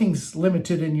unlimited. Nothing's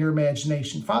limited in your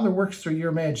imagination. Father works through your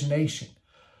imagination.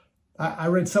 I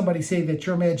read somebody say that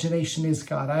your imagination is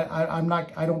God. I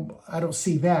don't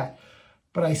see that,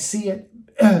 but I see it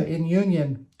in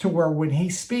union to where when he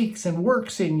speaks and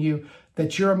works in you,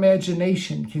 that your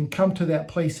imagination can come to that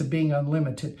place of being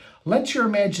unlimited. Let your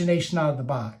imagination out of the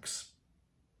box.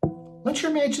 Let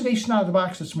your imagination out of the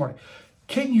box this morning.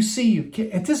 Can you see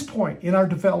at this point in our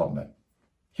development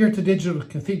here at the Digital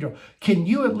Cathedral, can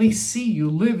you at least see you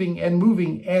living and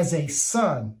moving as a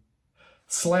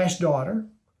son/daughter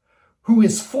who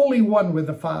is fully one with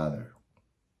the Father,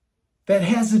 that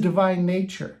has a divine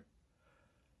nature,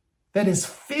 that is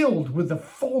filled with the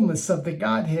fullness of the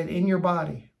Godhead in your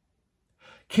body?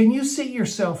 Can you see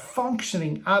yourself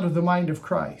functioning out of the mind of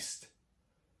Christ?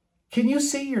 Can you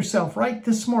see yourself right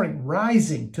this morning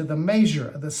rising to the measure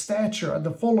of the stature of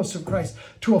the fullness of Christ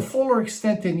to a fuller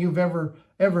extent than you've ever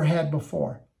had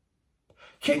before?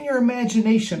 Can your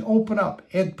imagination open up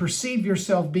and perceive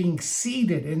yourself being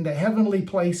seated in the heavenly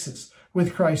places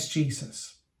with Christ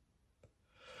Jesus?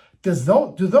 Do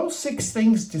those 6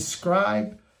 things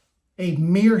describe a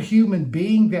mere human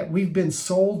being that we've been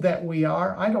sold that we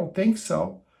are? I don't think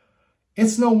so.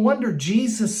 It's no wonder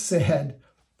Jesus said,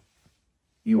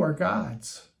 you are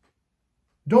God's.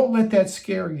 Don't let that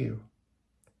scare you.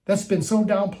 That's been so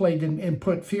downplayed and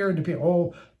put fear into people.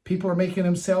 Oh, people are making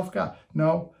themselves God.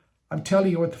 No, I'm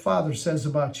telling you what the Father says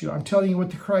about you. I'm telling you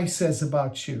what the Christ says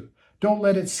about you. Don't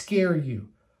let it scare you.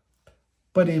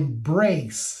 But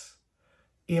embrace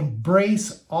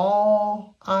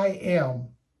all I am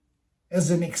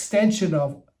as an extension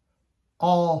of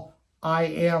all I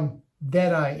am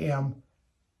that I am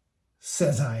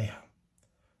says I am.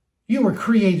 You were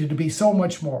created to be so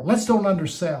much more. Let's don't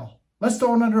undersell. Let's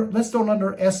don't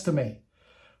underestimate.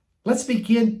 Let's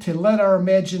begin to let our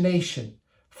imagination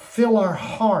fill our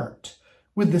heart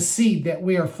with the seed that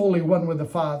we are fully one with the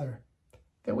Father,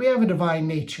 that we have a divine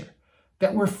nature,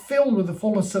 that we're filled with the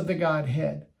fullness of the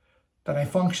Godhead, that I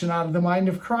function out of the mind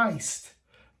of Christ,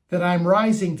 that I'm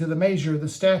rising to the measure of the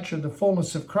stature of the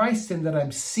fullness of Christ, and that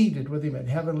I'm seated with him in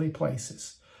heavenly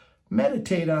places.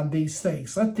 Meditate on these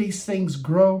things. Let these things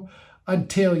grow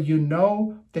until you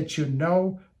know that you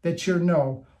know that you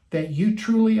know that you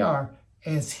truly are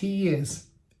as he is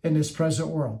in this present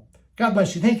world. God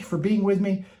bless you. Thank you for being with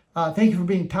me. Thank you for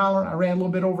being tolerant. I ran a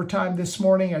little bit over time this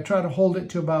morning. I try to hold it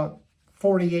to about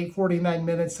 48, 49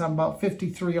 minutes. I'm about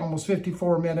 53, almost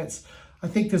 54 minutes. I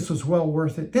think this was well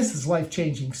worth it. This is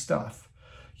life-changing stuff.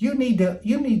 You need to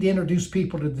introduce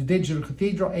people to the Digital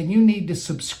Cathedral, and you need to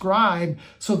subscribe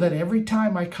so that every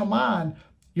time I come on,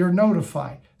 you're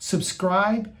notified.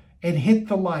 Subscribe and hit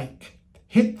the like.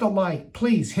 Hit the like.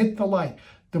 Please hit the like.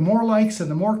 The more likes and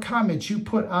the more comments you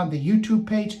put on the YouTube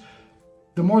page,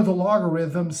 the more the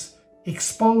logarithms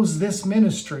expose this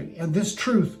ministry and this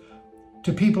truth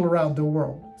to people around the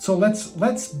world. So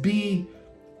let's be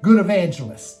good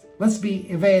evangelists. Let's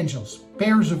be evangels,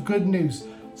 bearers of good news,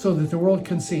 so that the world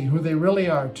can see who they really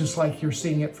are, just like you're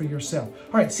seeing it for yourself.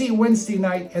 All right, see you Wednesday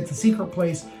night at the Secret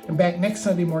Place and back next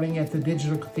Sunday morning at the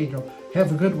Digital Cathedral.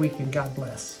 Have a good week and God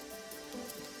bless.